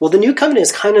underwater. Well, the New Covenant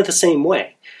is kind of the same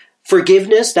way.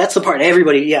 Forgiveness, that's the part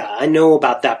everybody, I know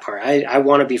about that part. I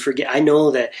want to be I know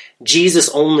that Jesus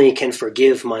only can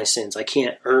forgive my sins. I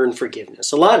can't earn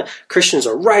forgiveness. A lot of Christians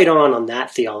are right on that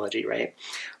theology, right?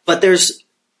 But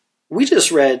we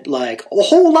just read like a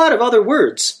whole lot of other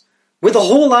words with a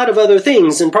whole lot of other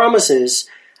things and promises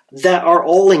that are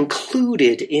all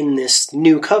included in this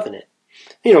new covenant.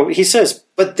 He says,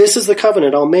 but this is the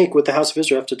covenant I'll make with the house of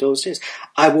Israel after those days.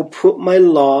 I will put my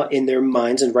law in their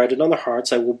minds and write it on their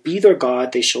hearts. I will be their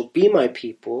God. They shall be my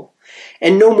people.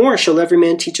 And no more shall every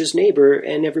man teach his neighbor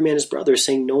and every man his brother,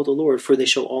 saying, know the Lord, for they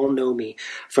shall all know me,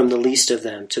 from the least of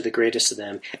them to the greatest of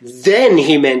them. Then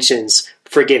he mentions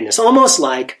forgiveness, almost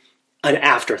like an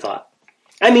afterthought.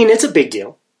 I mean, it's a big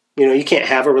deal. You can't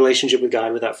have a relationship with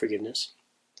God without forgiveness.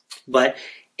 But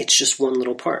it's just one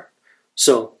little part.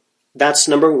 So that's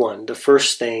number one. The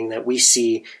first thing that we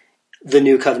see the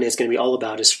new covenant is going to be all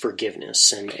about is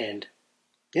forgiveness. And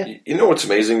yeah. You know what's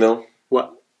amazing, though?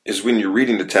 What? Is when you're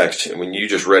reading the text, and when you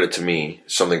just read it to me,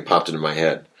 something popped into my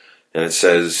head. And it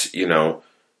says, no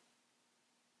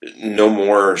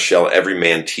more shall every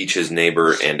man teach his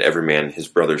neighbor and every man his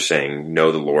brother, saying,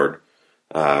 know the Lord,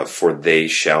 for they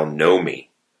shall know me.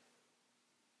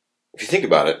 If you think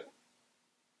about it,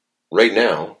 right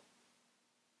now,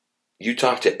 you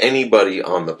talk to anybody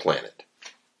on the planet.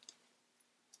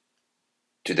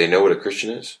 Do they know what a Christian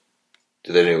is?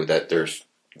 Do they know that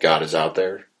God is out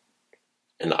there?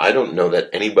 And I don't know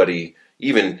that anybody,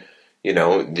 even,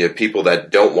 the people that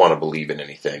don't want to believe in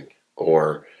anything,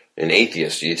 or an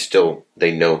atheist,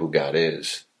 they know who God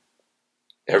is.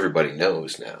 Everybody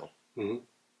knows now. Mm-hmm.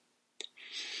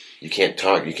 You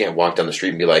can't walk down the street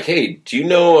and be like, hey, do you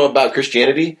know about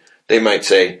Christianity? They might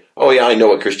say, oh yeah, I know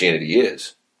what Christianity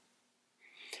is.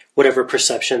 whatever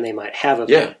perception they might have of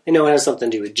Yeah. it. It has something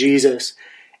to do with Jesus,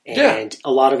 and Yeah.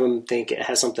 a lot of them think it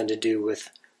has something to do with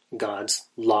God's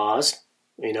laws,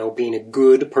 being a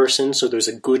good person, so there's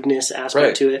a goodness aspect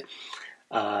Right. to it.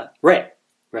 Right.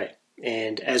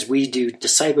 And as we do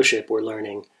discipleship, we're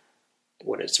learning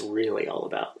what it's really all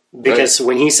about. Because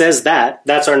when he says that,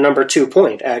 that's our number 2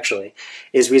 point, actually,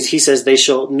 is he says they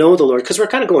shall know the Lord, because we're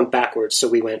kind of going backwards. So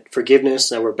we went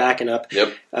forgiveness, now we're backing up.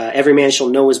 Yep. Every man shall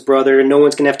know his brother. No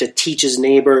one's going to have to teach his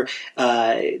neighbor,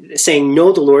 saying,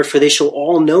 know the Lord, for they shall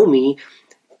all know me,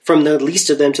 from the least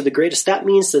of them to the greatest. That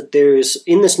means that there's,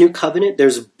 in this new covenant,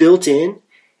 there's built in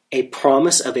a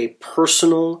promise of a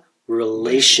personal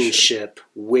relationship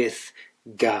with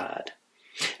God.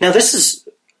 Now, this is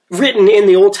written in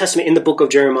the Old Testament, in the book of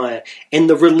Jeremiah, and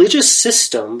the religious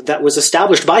system that was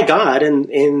established by God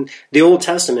in the Old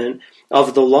Testament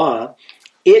of the law,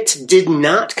 it did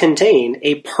not contain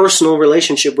a personal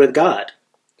relationship with God.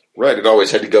 Right. It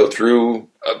always had to go through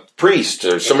a priest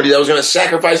or somebody that was going to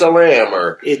sacrifice a lamb.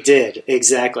 Or It did,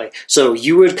 exactly. So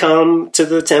you would come to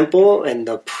the temple and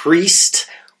the priest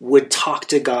would talk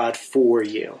to God for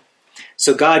you.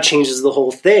 So God changes the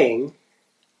whole thing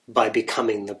by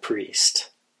becoming the priest.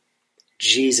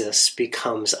 Jesus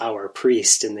becomes our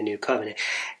priest in the new covenant.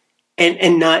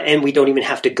 And we don't even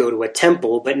have to go to a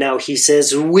temple, but now he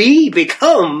says we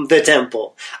become the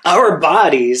temple. Our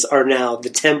bodies are now the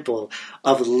temple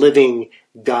of living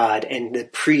God, and the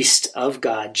priest of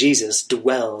God, Jesus,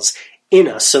 dwells in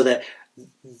us, so that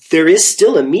there is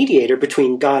still a mediator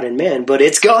between God and man, but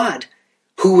it's God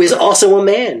who is also a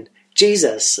man,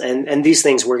 Jesus. And these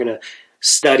things we're going to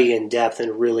study in depth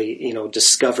and really,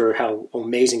 discover how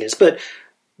amazing it is. But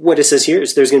what it says here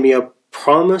is there's going to be a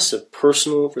promise of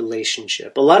personal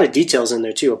relationship. A lot of details in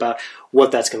there too about what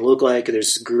that's going to look like.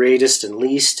 There's greatest and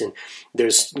least, and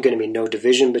there's going to be no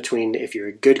division between if you're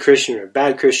a good Christian or a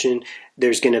bad Christian.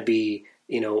 There's going to be,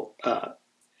 no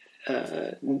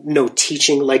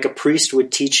teaching like a priest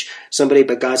would teach somebody,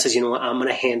 but God says, I'm going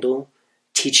to handle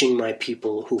teaching my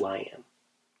people who I am.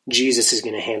 Jesus is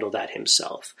going to handle that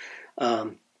himself.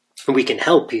 We can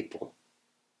help people.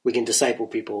 We can disciple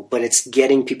people, but it's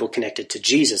getting people connected to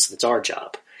Jesus that's our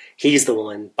job. He's the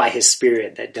one, by his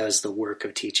Spirit, that does the work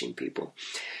of teaching people.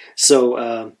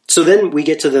 So then we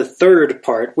get to the third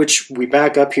part, which we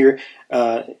back up here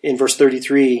in verse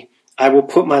 33. I will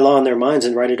put my law in their minds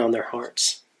and write it on their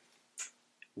hearts.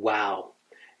 Wow.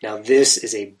 Now this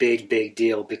is a big, big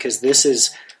deal, because this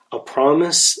is a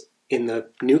promise in the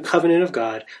new covenant of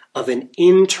God of an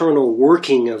internal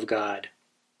working of God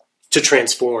to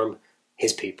transform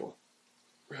his people.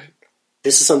 Right.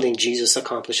 This is something Jesus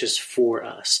accomplishes for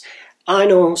us. I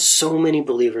know so many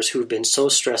believers who've been so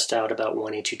stressed out about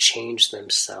wanting to change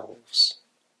themselves.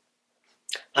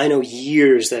 I know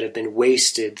years that have been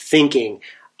wasted thinking,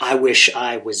 I wish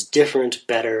I was different,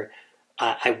 better.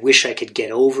 I wish I could get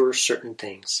over certain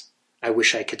things. I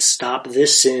wish I could stop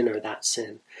this sin or that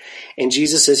sin. And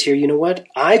Jesus says here, you know what?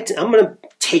 I'm going to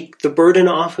take the burden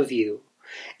off of you.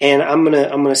 And I'm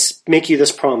gonna make you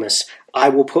this promise. I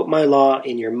will put my law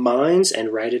in your minds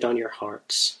and write it on your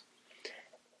hearts.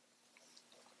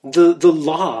 The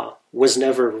law was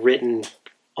never written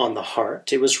on the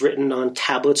heart. It was written on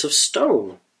tablets of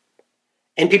stone.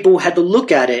 And people had to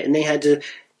look at it and they had to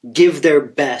give their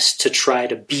best to try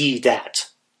to be that.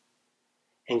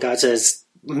 And God says,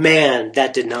 man,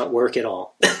 that did not work at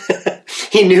all.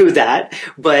 He knew that,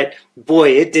 but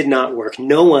boy, it did not work.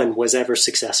 No one was ever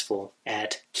successful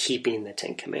at keeping the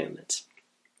 10 Commandments.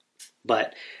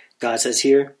 But God says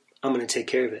here, I'm going to take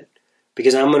care of it,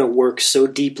 because I'm going to work so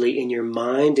deeply in your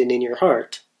mind and in your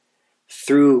heart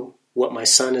through what my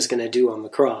son is going to do on the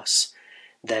cross,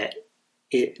 that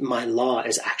my law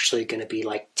is actually going to be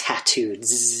like tattooed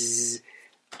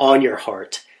on your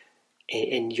heart.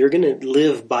 And you're going to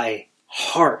live by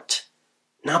heart,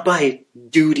 not by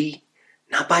duty,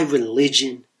 not by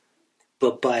religion,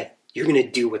 but by you're going to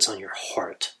do what's on your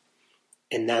heart.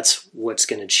 And that's what's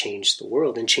going to change the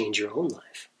world and change your own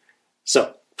life.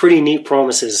 So, pretty neat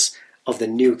promises of the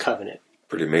new covenant.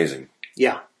 Pretty amazing.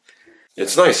 Yeah.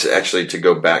 It's nice, actually, to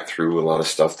go back through a lot of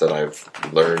stuff that I've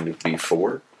learned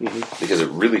before, because it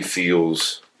really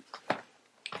feels...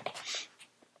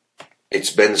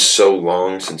 It's been so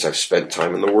long since I've spent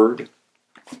time in the Word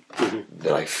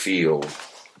that I feel...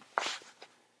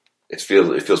 It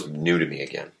feels new to me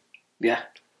again. Yeah.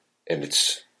 And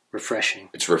it's... refreshing.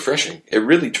 It's refreshing. It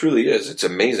really, truly is. It's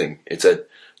amazing. It's a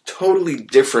totally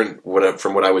different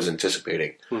from what I was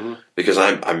anticipating. Because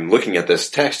I'm looking at this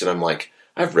text and I'm like,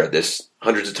 I've read this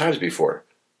hundreds of times before,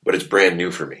 but it's brand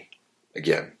new for me.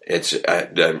 Again, it's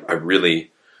I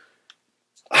really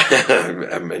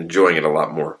I'm enjoying it a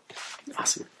lot more.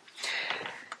 Awesome.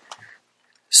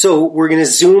 So we're going to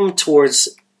zoom towards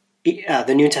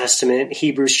the New Testament,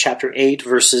 Hebrews chapter 8,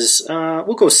 verses,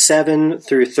 we'll go 7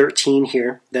 through 13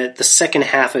 here, the second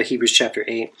half of Hebrews chapter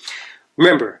 8.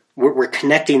 Remember, we're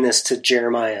connecting this to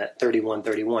Jeremiah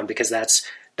 31:31 because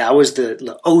that was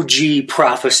the OG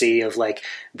prophecy of like,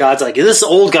 God's like, this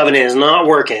old covenant is not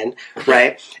working,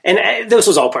 right? And this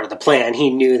was all part of the plan. He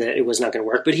knew that it was not going to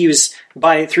work, but he was,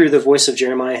 through the voice of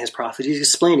Jeremiah, his prophet, he's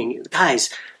explaining,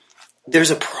 guys,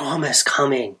 there's a promise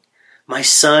coming. My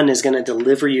son is going to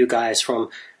deliver you guys from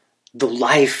the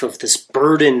life of this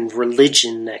burdened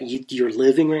religion that you're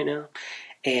living right now.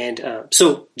 And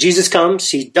so Jesus comes,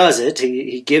 he does it,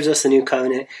 he gives us the new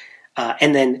covenant,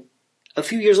 and then a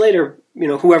few years later,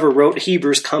 whoever wrote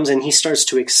Hebrews comes and he starts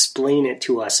to explain it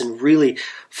to us and really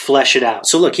flesh it out.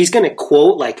 So look, he's going to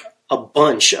quote like a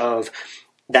bunch of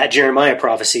that Jeremiah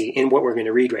prophecy in what we're going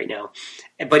to read right now.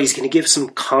 But he's going to give some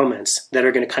comments that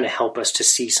are going to kind of help us to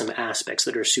see some aspects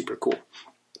that are super cool.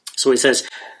 So he says,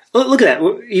 look at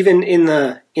that. Even in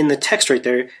the text right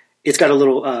there, it's got a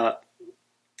little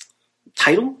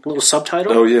title, a little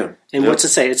subtitle. Oh, yeah. And what's it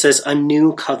say? It says, a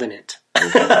new covenant.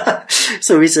 Okay.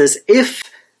 So he says, if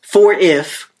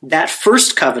that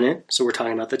first covenant, so we're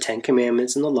talking about the 10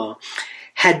 Commandments and the law,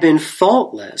 had been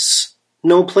faultless,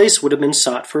 no place would have been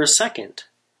sought for a second.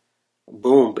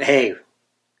 Boom. Hey,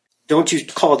 don't you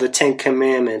call the 10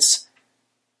 Commandments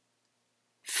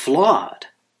flawed?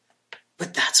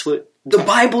 But that's what the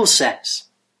Bible says.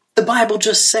 The Bible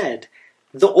just said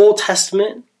the Old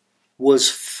Testament was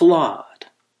flawed.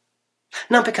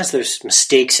 Not because there's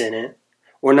mistakes in it,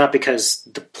 or not because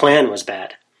the plan was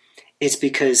bad. It's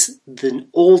because the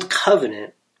Old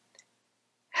Covenant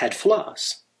had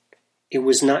flaws. It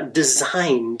was not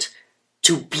designed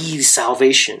to be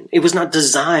salvation. It was not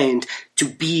designed to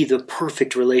be the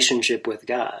perfect relationship with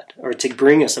God, or to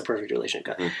bring us a perfect relationship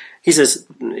with God. Mm. He says,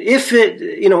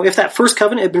 if that first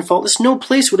covenant had been faultless, no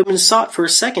place would have been sought for a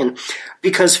second,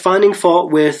 because finding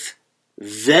fault with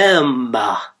them,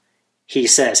 he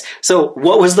says. So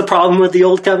what was the problem with the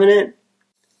Old Covenant?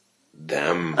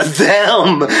 Them.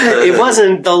 It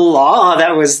wasn't the law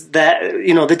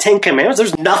the 10 Commandments.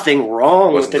 There's nothing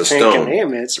wrong with the 10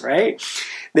 Commandments, right?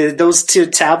 Those 2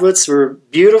 tablets were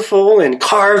beautiful and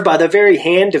carved by the very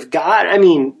hand of God. I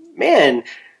mean, man,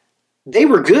 they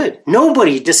were good.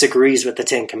 Nobody disagrees with the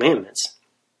 10 Commandments.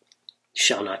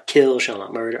 Shall not kill, shall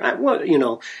not murder.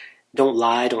 Don't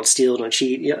lie, don't steal, don't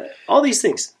cheat. All these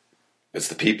things. It's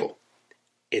the people.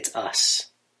 It's us.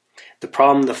 The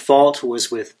problem, the fault was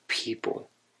with people.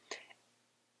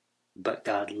 But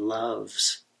God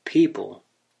loves people.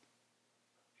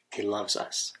 He loves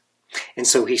us. And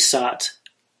so he sought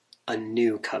a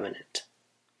new covenant.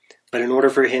 But in order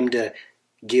for him to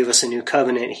give us a new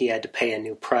covenant, he had to pay a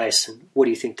new price. And what do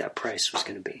you think that price was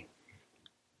going to be?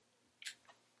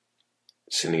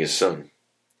 Sending his son.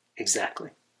 Exactly.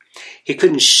 He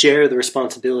couldn't share the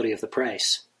responsibility of the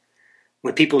price.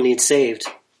 When people need saved,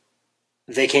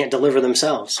 they can't deliver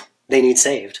themselves. They need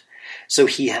saved. So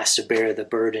he has to bear the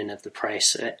burden of the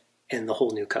price in the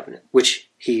whole new covenant, which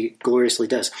he gloriously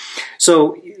does.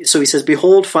 So he says,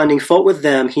 behold, finding fault with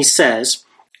them, he says,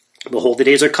 behold, the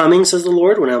days are coming, says the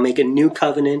Lord, when I'll make a new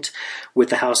covenant with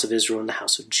the house of Israel and the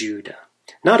house of Judah.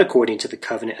 Not according to the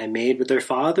covenant I made with their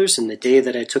fathers in the day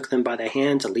that I took them by the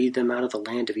hand to lead them out of the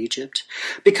land of Egypt,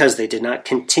 because they did not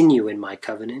continue in my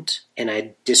covenant, and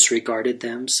I disregarded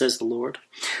them, says the Lord.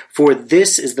 For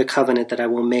this is the covenant that I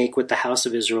will make with the house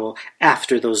of Israel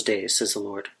after those days, says the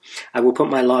Lord. I will put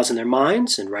my laws in their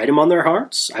minds and write them on their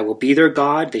hearts. I will be their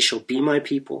God, they shall be my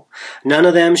people. None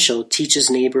of them shall teach his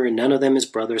neighbor, and none of them his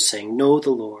brother, saying, Know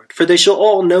the Lord. For they shall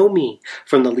all know me,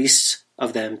 from the least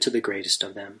of them to the greatest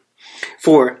of them.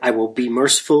 For I will be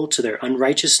merciful to their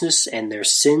unrighteousness and their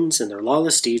sins and their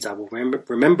lawless deeds. I will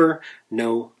remember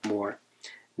no more.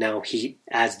 Now he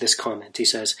adds this comment. He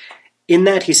says, in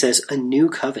that he says, a new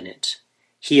covenant.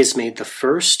 He has made the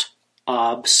first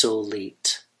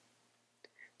obsolete.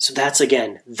 So that's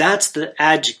the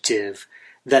adjective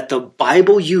that the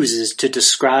Bible uses to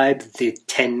describe the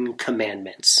 10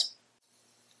 Commandments.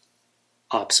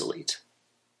 Obsolete.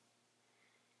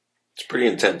 It's pretty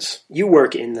intense. You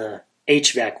work in the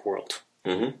HVAC world.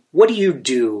 Mm-hmm. What do you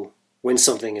do when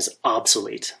something is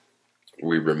obsolete?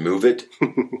 We remove it,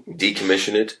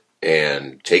 decommission it,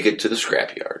 and take it to the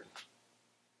scrapyard.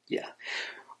 Yeah.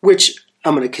 Which,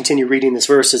 I'm going to continue reading this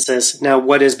verse. It says, now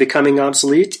what is becoming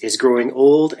obsolete is growing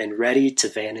old and ready to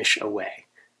vanish away.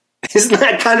 Isn't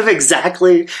that kind of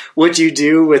exactly what you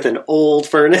do with an old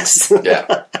furnace?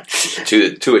 Yeah.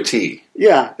 To a T.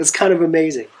 Yeah, it's kind of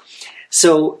amazing.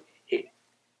 So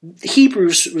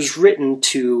Hebrews was written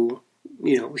to,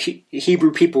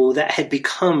 Hebrew people that had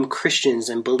become Christians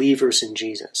and believers in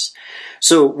Jesus.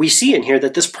 So we see in here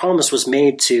that this promise was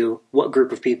made to what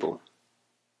group of people?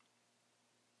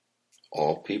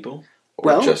 All people? Or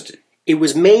Well, just it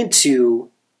was made to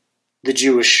the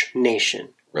Jewish nation.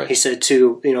 right. He said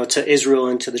to Israel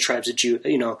and to the tribes of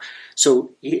Judah,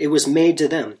 so it was made to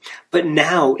them. But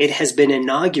now it has been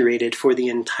inaugurated for the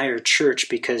entire church,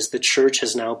 because the church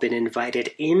has now been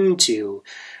invited into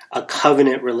a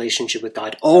covenant relationship with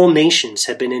God. All nations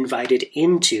have been invited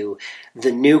into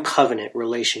the new covenant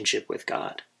relationship with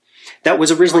God. That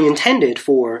was originally intended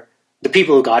for the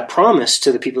people of God, promised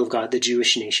to the people of God, the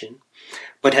Jewish nation,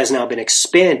 but has now been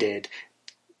expanded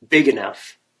big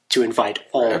enough to invite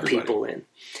all people in.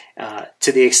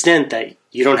 To the extent that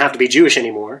you don't have to be Jewish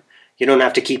anymore. You don't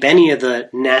have to keep any of the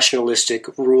nationalistic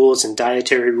rules and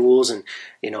dietary rules and,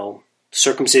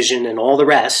 circumcision and all the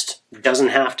rest. Doesn't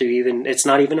have to it's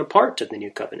not even a part of the new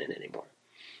covenant anymore.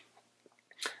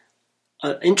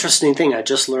 An interesting thing I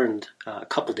just learned a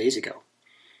couple days ago.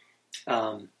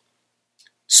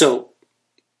 So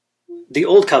the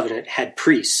old covenant had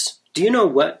priests. Do you know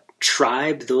what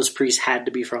tribe those priests had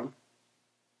to be from?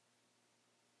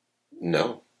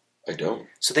 No, I don't.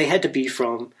 So they had to be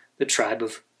from the tribe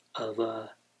of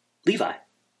Levi,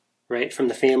 right? From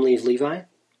the family of Levi.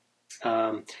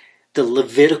 The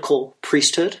Levitical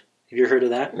priesthood. Have you heard of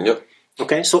that? Yep.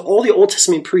 Okay, so all the Old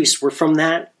Testament priests were from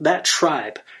that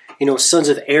tribe, sons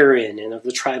of Aaron and of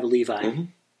the tribe of Levi. Mm-hmm.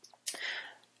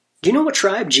 Do you know what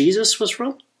tribe Jesus was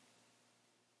from?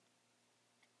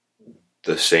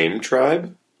 The same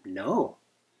tribe? No.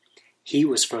 He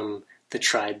was from the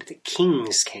tribe the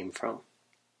kings came from,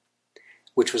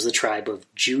 which was the tribe of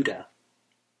Judah.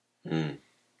 Mm.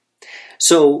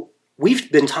 So we've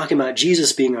been talking about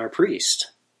Jesus being our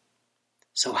priest.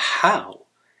 So how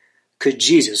could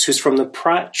Jesus, who's from the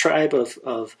tribe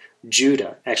of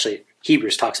Judah, actually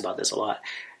Hebrews talks about this a lot,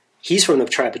 he's from the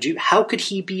tribe of Judah, how could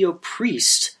he be a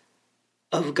priest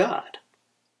of God?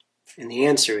 And the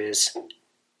answer is,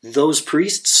 those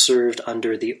priests served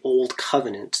under the Old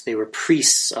Covenant. They were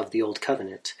priests of the Old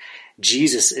Covenant.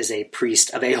 Jesus is a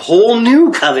priest of a whole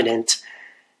new covenant,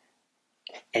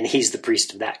 and he's the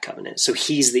priest of that covenant. So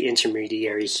he's the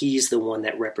intermediary. He's the one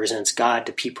that represents God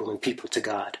to people and people to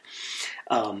God.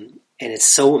 And it's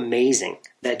so amazing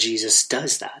that Jesus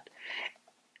does that.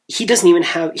 He's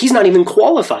not even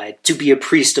qualified to be a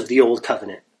priest of the Old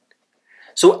Covenant.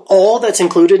 So all that's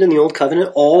included in the Old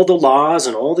Covenant, all the laws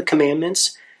and all the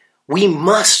commandments, we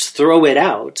must throw it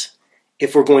out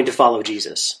if we're going to follow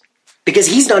Jesus. Because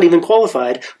he's not even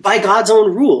qualified by God's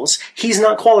own rules. He's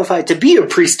not qualified to be a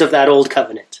priest of that Old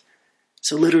Covenant.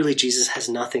 So literally Jesus has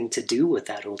nothing to do with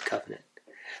that Old Covenant.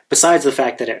 Besides the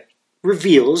fact that it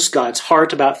reveals God's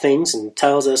heart about things and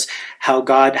tells us how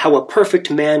a perfect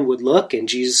man would look, and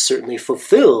Jesus certainly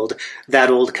fulfilled that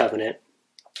Old Covenant.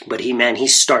 But he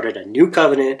started a new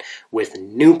covenant with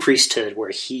new priesthood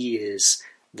where he is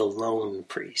the lone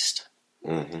priest.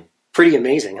 Mm-hmm. Pretty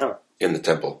amazing, huh? In the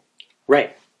temple.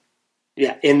 Right.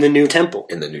 Yeah, in the new temple.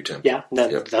 In the new temple. Yeah,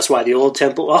 that's why the old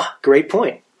temple, great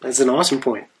point. That's an awesome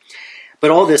point.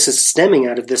 But all this is stemming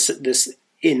out of this,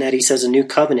 in that he says a new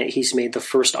covenant, he's made the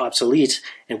first obsolete,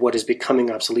 and what is becoming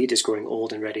obsolete is growing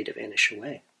old and ready to vanish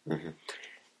away. Mm-hmm.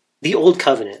 The old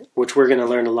covenant, which we're going to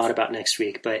learn a lot about next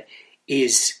week, but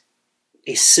is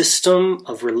a system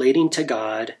of relating to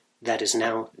God that is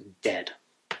now dead.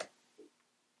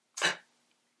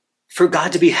 For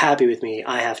God to be happy with me,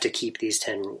 I have to keep these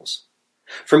 10 rules.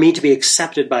 For me to be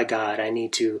accepted by God, I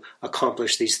need to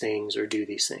accomplish these things or do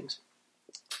these things.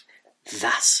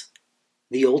 That's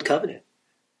the old covenant.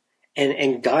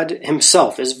 And God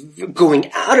himself is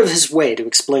going out of his way to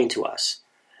explain to us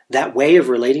that way of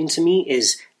relating to me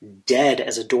is dead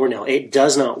as a doornail. It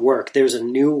does not work. There's a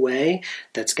new way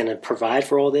that's going to provide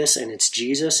for all this, and it's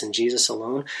Jesus and Jesus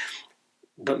alone.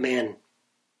 But man,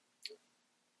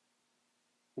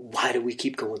 why do we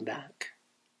keep going back?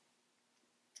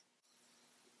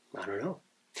 I don't know.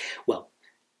 Well,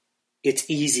 it's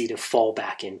easy to fall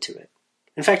back into it.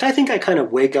 In fact, I think I kind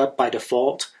of wake up by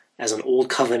default as an old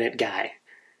covenant guy,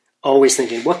 always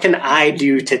thinking, what can I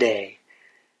do today?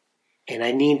 And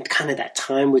I need kind of that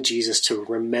time with Jesus to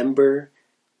remember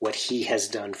what he has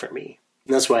done for me.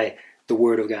 And that's why the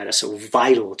Word of God is so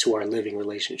vital to our living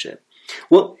relationship.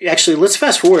 Well, actually, let's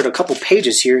fast forward a couple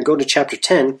pages here and go to chapter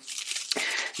 10.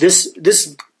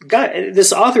 This guy,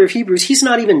 this author of Hebrews, he's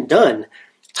not even done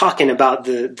talking about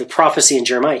the prophecy in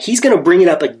Jeremiah. He's going to bring it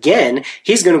up again.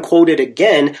 He's going to quote it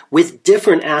again with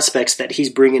different aspects that he's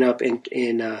bringing up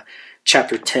in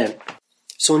chapter 10.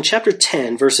 So in chapter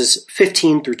 10, verses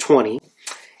 15 through 20,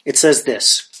 it says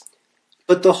this,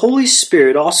 "But the Holy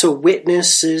Spirit also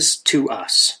witnesses to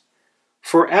us.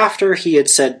 For after he had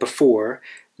said before,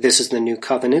 'This is the new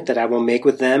covenant that I will make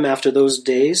with them after those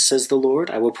days, says the Lord.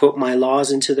 I will put my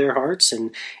laws into their hearts,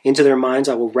 and into their minds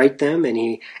I will write them.' And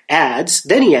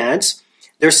then he adds,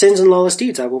 'Their sins and lawless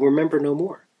deeds I will remember no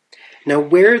more.' Now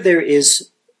where there is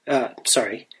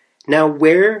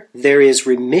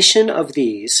remission of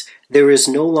these, there is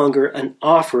no longer an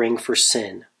offering for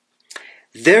sin.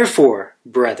 Therefore,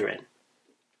 brethren,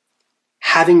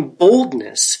 having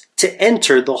boldness to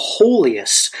enter the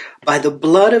holiest by the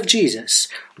blood of Jesus,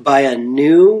 by a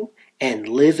new and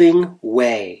living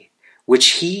way,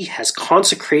 which he has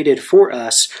consecrated for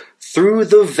us through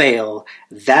the veil,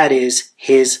 that is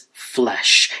his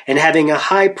flesh. And having a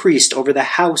high priest over the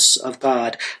house of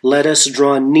God, let us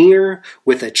draw near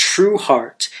with a true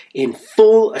heart, in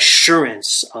full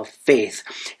assurance of faith,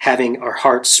 having our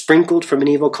hearts sprinkled from an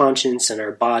evil conscience and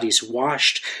our bodies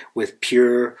washed with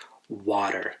pure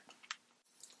water."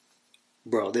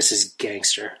 Bro, this is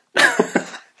gangster.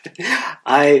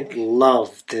 I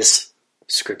love this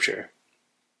scripture.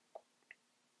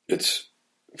 It's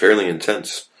fairly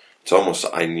intense. It's almost,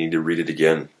 I need to read it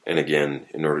again and again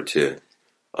in order to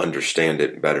understand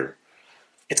it better.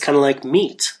 It's kind of like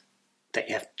meat that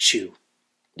you have to chew.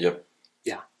 Yep.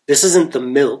 Yeah. This isn't the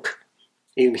milk.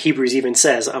 Hebrews even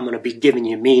says, I'm going to be giving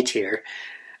you meat here.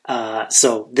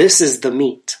 So this is the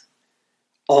meat.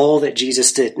 All that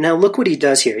Jesus did. Now look what he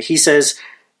does here. He says,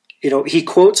 he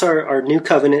quotes our new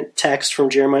covenant text from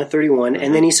Jeremiah 31,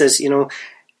 and then he says,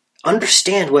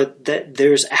 understand that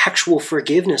there's actual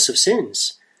forgiveness of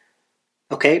sins.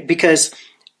 Okay? Because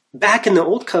back in the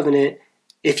old covenant,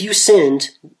 if you sinned,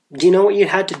 do you know what you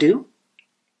had to do?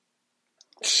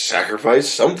 Sacrifice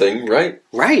something, right?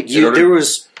 Right.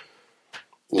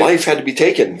 Life had to be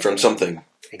taken from something.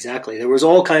 Exactly. There was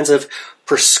all kinds of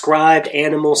prescribed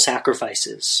animal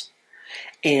sacrifices.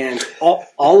 And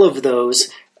all of those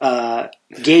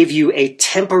gave you a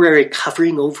temporary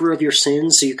covering over of your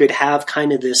sins, so you could have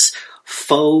kind of this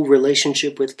faux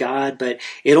relationship with God. But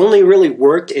it only really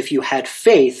worked if you had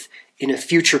faith in a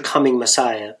future coming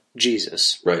Messiah,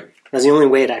 Jesus. Right. That's the only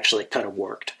way it actually kind of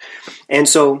worked. And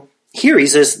so here he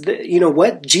says, you know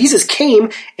what? Jesus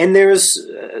came, and there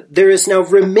is now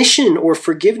remission or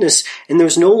forgiveness, and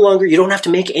there's no longer, you don't have to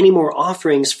make any more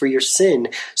offerings for your sin.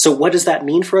 So what does that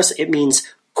mean for us? It means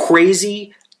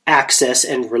crazy access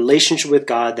and relationship with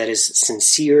God that is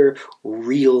sincere,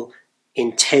 real,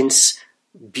 intense,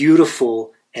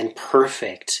 beautiful, and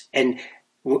perfect. And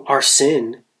our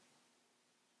sin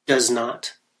does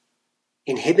not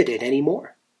inhibit it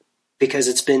anymore, because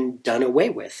it's been done away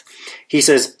with. He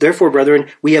says, therefore, brethren,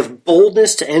 we have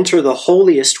boldness to enter the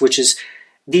holiest,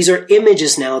 these are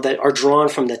images now that are drawn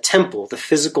from the temple, the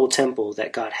physical temple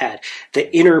that God had.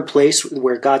 The inner place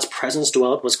where God's presence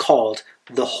dwelt was called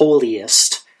the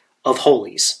holiest of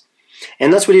holies.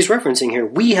 And that's what he's referencing here.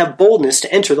 We have boldness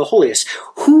to enter the holiest.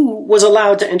 Who was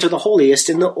allowed to enter the holiest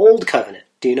in the old covenant?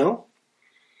 Do you know?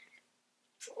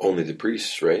 Only the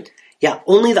priests, right? Yeah,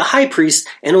 only the high priest,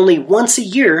 and only once a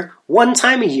year, one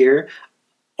time a year,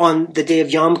 on the day of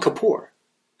Yom Kippur.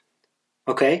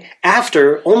 Okay?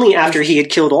 Only after he had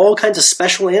killed all kinds of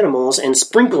special animals and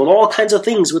sprinkled all kinds of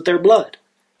things with their blood,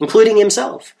 including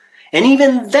himself. And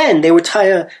even then, they would tie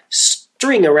a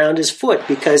string around his foot,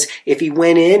 because if he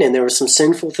went in and there were some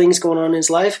sinful things going on in his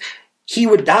life, he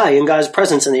would die in God's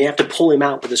presence, and they'd have to pull him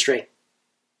out with a string.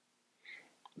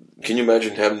 Can you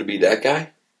imagine having to be that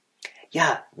guy?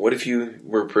 Yeah. What if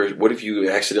you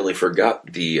accidentally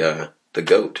forgot the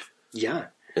goat? Yeah.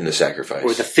 In the sacrifice,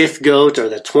 or the 5th goat, or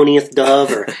the 20th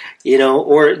dove, or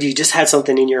or you just had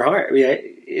something in your heart.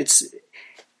 It's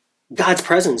God's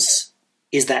presence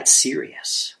is that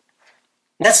serious.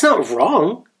 That's not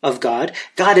wrong of God.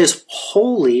 God is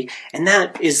holy, and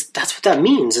that's what that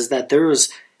means. Is that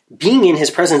being in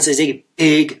His presence is a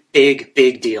big, big,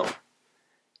 big deal.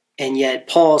 And yet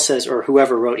Paul says, or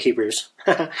whoever wrote Hebrews,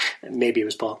 maybe it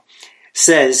was Paul,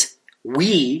 says,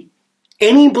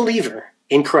 any believer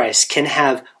in Christ can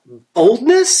have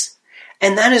boldness,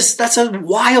 and that's a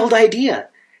wild idea.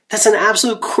 That's an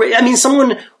absolute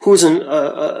someone who's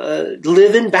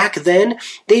living back then,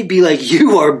 they'd be like,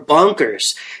 you are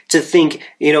bonkers to think,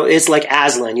 it's like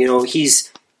Aslan, is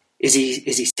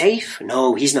he safe?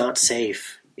 No, he's not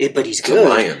safe. But he's good. He's a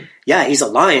lion. Yeah, he's a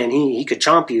lion. He could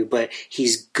chomp you, but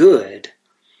he's good.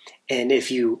 And if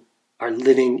you are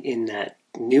living in that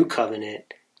new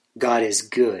covenant, God is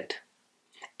good.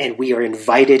 And we are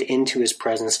invited into His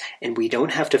presence, and we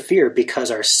don't have to fear,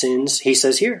 because our sins, he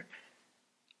says here,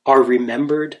 are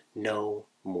remembered no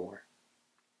more.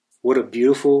 What a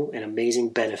beautiful and amazing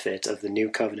benefit of the new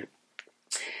covenant.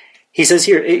 He says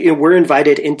here, we're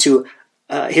invited into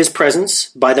his presence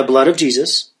by the blood of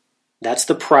Jesus. That's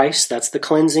the price. That's the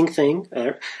cleansing thing.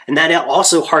 And that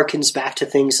also harkens back to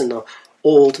things in the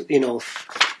old,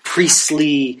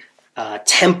 priestly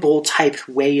temple type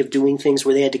way of doing things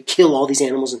where they had to kill all these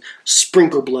animals and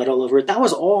sprinkle blood all over it. That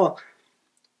was all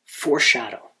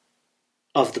foreshadow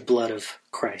of the blood of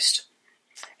Christ.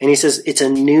 And he says it's a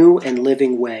new and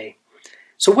living way.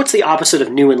 So what's the opposite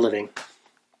of new and living?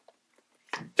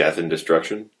 Death and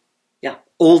destruction. Yeah,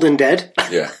 old and dead.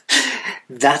 Yeah.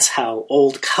 That's how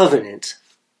Old Covenant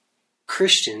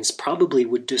Christians probably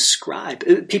would describe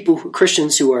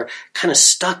Christians who are kind of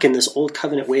stuck in this Old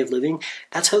Covenant way of living.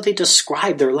 That's how they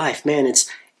describe their life. Man,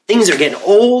 things are getting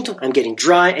old. I'm getting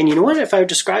dry. And you know what? If I would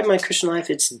describe my Christian life,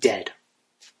 it's dead.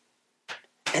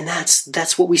 And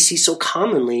that's what we see so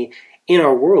commonly in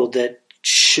our world that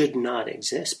should not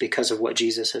exist because of what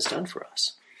Jesus has done for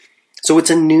us. So it's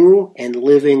a new and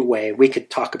living way. We could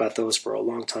talk about those for a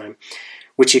long time,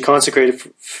 which he consecrated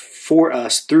for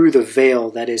us through the veil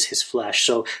that is his flesh.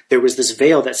 So there was this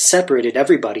veil that separated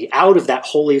everybody out of that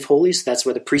Holy of Holies. That's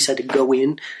where the priest had to go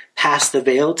in past the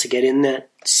veil to get in that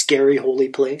scary holy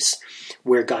place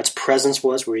where God's presence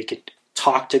was, where he could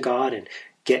talk to God and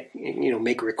get,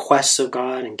 make requests of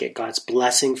God and get God's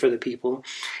blessing for the people.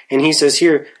 And he says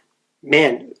here,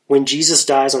 man, when Jesus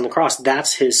dies on the cross,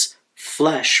 that's his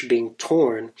flesh being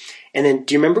torn. And then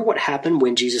do you remember what happened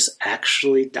when Jesus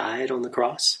actually died on the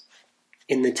cross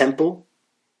in the temple?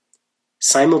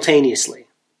 Simultaneously.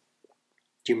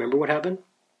 Do you remember what happened?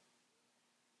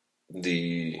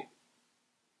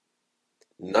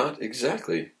 Not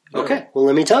exactly. No. Okay, well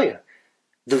let me tell you.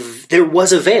 There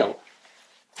was a veil.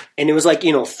 And it was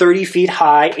 30 feet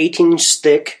high, 18-inch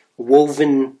thick,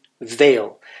 woven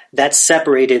veil that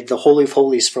separated the Holy of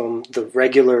Holies from the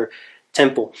regular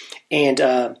temple.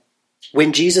 And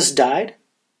when Jesus died,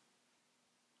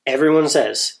 everyone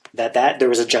says that there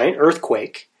was a giant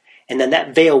earthquake, and then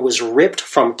that veil was ripped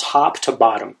from top to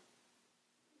bottom.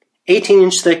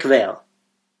 18-inch thick veil.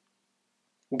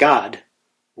 God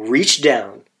reached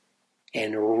down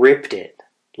and ripped it,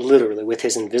 literally, with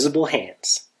his invisible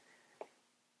hands.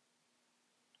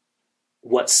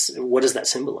 What does that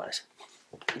symbolize?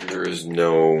 There's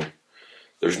no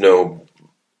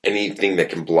anything that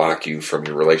can block you from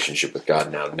your relationship with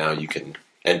God now. Now you can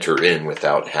enter in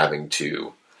without having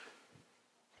to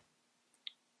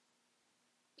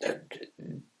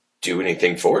do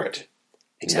anything for it.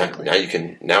 Exactly. Now you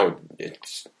can. Now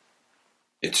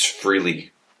it's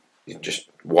freely. You just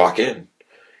walk in.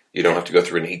 You don't have to go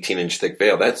through an 18-inch thick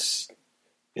veil. That's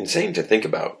insane to think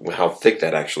about how thick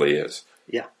that actually is.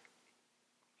 Yeah.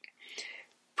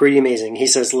 Pretty amazing. He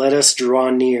says, let us draw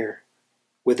near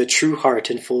with a true heart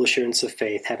and full assurance of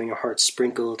faith, having our hearts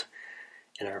sprinkled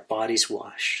and our bodies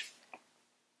washed.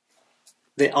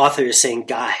 The author is saying,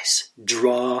 guys,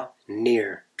 draw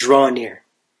near,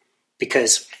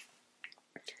 because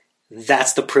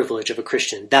that's the privilege of a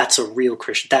Christian. That's a real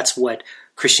Christian. That's what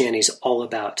Christianity is all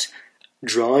about,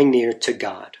 drawing near to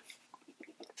God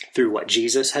through what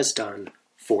Jesus has done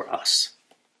for us.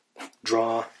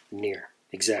 Draw near,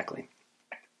 exactly.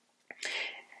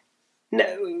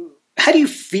 Now, how do you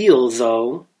feel,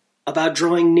 though, about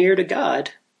drawing near to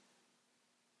God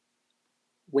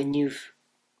when you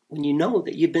know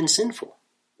that you've been sinful?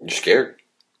 You're scared.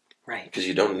 Right. Because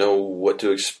you don't know what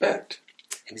to expect.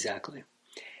 Exactly.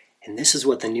 And this is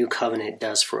what the new covenant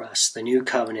does for us. The new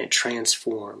covenant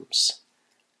transforms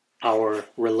our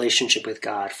relationship with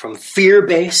God from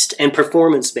fear-based and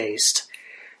performance-based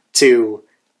to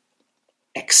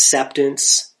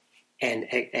acceptance and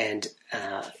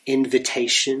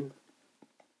invitation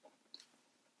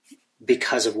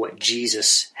because of what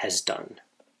Jesus has done.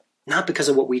 Not because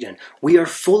of what we've done. We are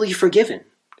fully forgiven.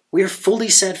 We are fully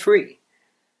set free.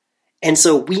 And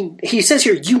so he says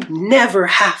here, you never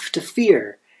have to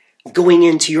fear going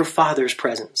into your Father's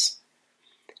presence.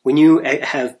 When you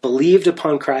have believed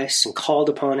upon Christ and called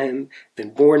upon him,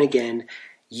 been born again,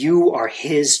 you are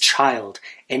his child,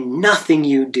 and nothing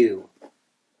you do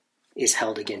is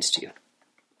held against you.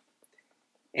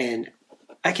 And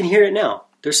I can hear it now.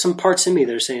 There's some parts in me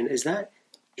that are saying,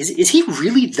 is he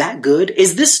really that good?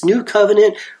 Is this new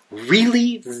covenant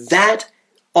really that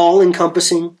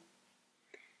all-encompassing?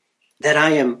 That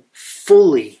I am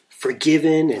fully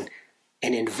forgiven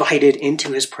and invited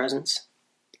into his presence?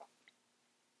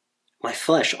 My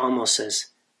flesh almost says,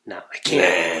 no, I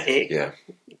can't.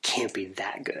 It can't be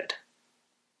that good.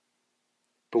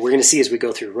 But we're going to see as we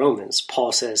go through Romans,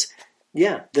 Paul says,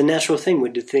 yeah, the natural thing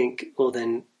would to think, well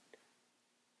then,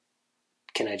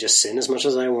 can I just sin as much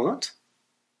as I want?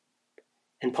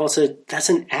 And Paul said that's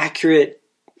an accurate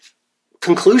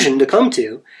conclusion to come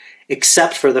to,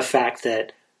 except for the fact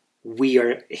that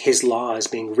his law is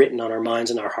being written on our minds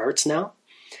and our hearts now.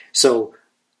 So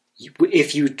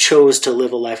if you chose to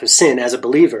live a life of sin as a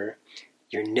believer,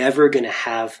 you're never going to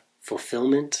have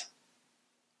fulfillment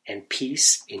and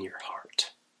peace in your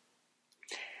heart.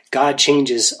 God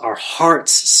changes our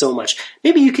hearts so much.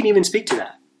 Maybe you can even speak to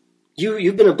that.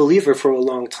 You've been a believer for a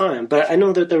long time, but I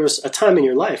know that there was a time in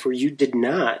your life where you did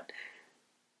not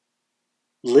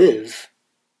live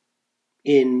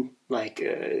in like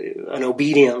an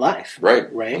obedient life.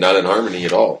 Right. Not in harmony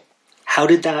at all. How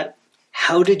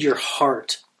did your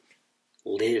heart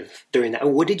live during that?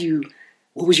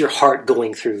 What was your heart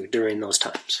going through during those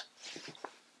times?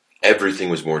 Everything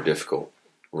was more difficult.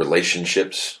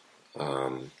 Relationships,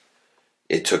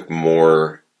 it took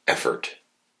more effort.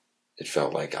 It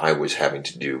felt like I was having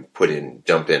to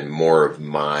dump in more of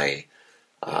my,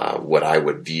 what I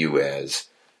would view as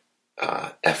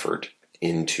effort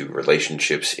into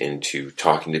relationships, into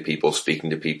talking to people, speaking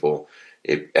to people.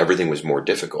 Everything was more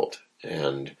difficult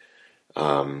and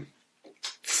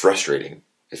frustrating.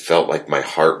 It felt like my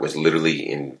heart was literally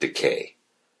in decay.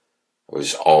 I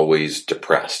was always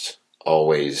depressed,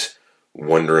 always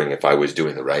wondering if I was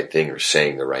doing the right thing or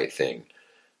saying the right thing.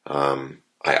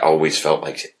 I always felt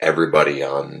like everybody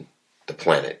on the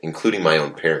planet, including my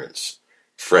own parents,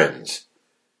 friends,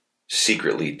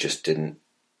 secretly just didn't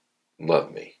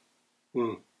love me.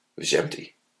 It was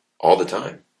empty all the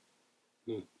time.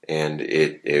 And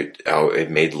it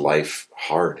made life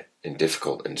hard and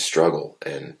difficult and struggle.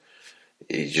 And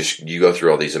you go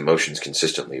through all these emotions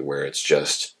consistently where it's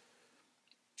just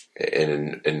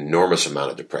an enormous amount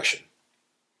of depression.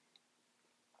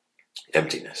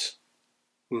 Emptiness.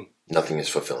 Nothing is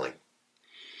fulfilling.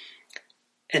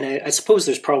 And I suppose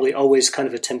there's probably always kind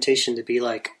of a temptation to be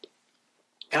like,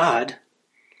 God,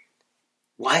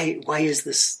 why is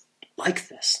this like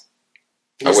this?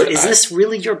 Is this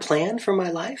really your plan for my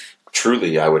life?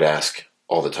 Truly, I would ask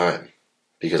all the time,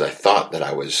 because I thought that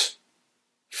I was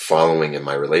following in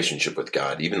my relationship with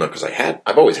God, even though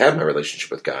I've always had my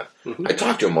relationship with God. Mm-hmm. I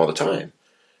talked to him all the time,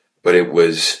 but it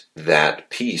was that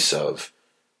piece of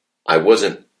I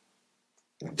wasn't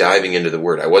diving into the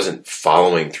Word. I wasn't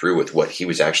following through with what he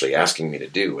was actually asking me to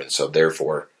do, and so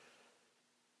therefore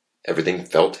everything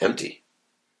felt empty.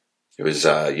 It was,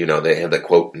 they had that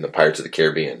quote in the Pirates of the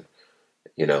Caribbean,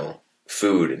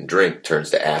 food and drink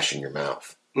turns to ash in your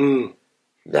mouth.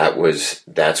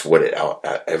 That's what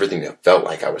everything that felt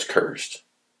like I was cursed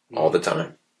all the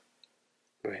time.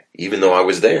 Right. Even though I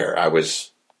was there, I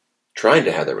was trying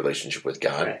to have that relationship with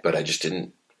God, right. But I just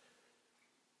didn't,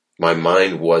 my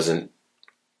mind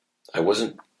I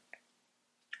wasn't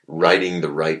writing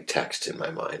the right text in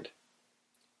my mind.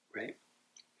 Right.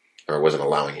 Or I wasn't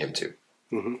allowing him to.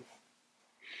 Mm-hmm.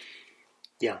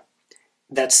 Yeah.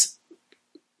 That's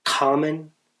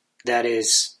common. That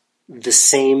is the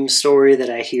same story that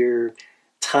I hear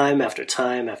time after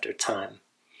time after time.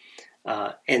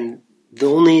 And the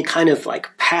only kind of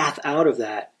like path out of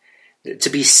that, to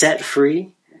be set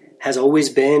free, has always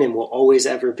been and will always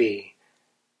ever be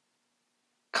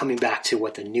coming back to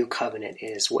what the new covenant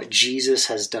is, what Jesus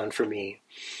has done for me,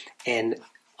 and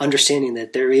understanding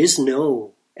that there is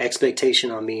no expectation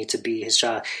on me to be his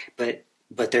child, but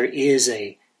there is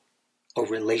a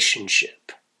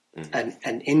relationship,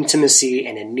 an intimacy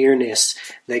and a nearness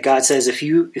that God says, if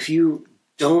you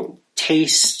don't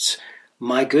taste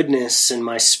my goodness and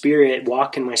my spirit,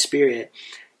 walk in my spirit,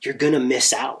 you're going to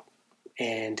miss out.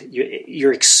 And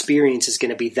your experience is going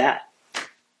to be that.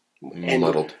 And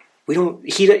muddled. Why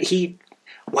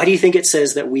do you think it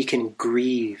says that we can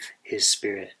grieve his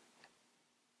spirit?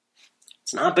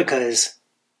 It's not because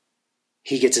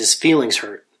he gets his feelings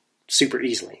hurt super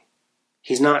easily.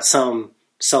 He's not some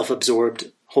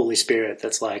self-absorbed Holy Spirit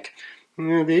that's like,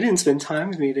 they didn't spend time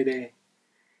with me today.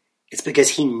 It's because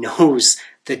he knows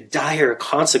the dire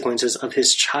consequences of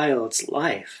his child's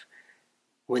life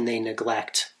when they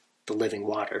neglect the living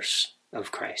waters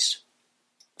of Christ,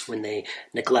 when they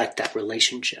neglect that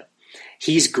relationship.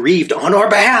 He's grieved on our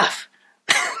behalf.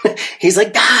 He's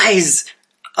like, guys,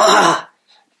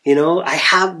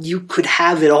 you could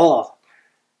have it all.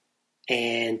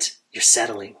 And you're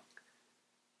settling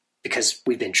because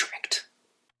we've been tricked.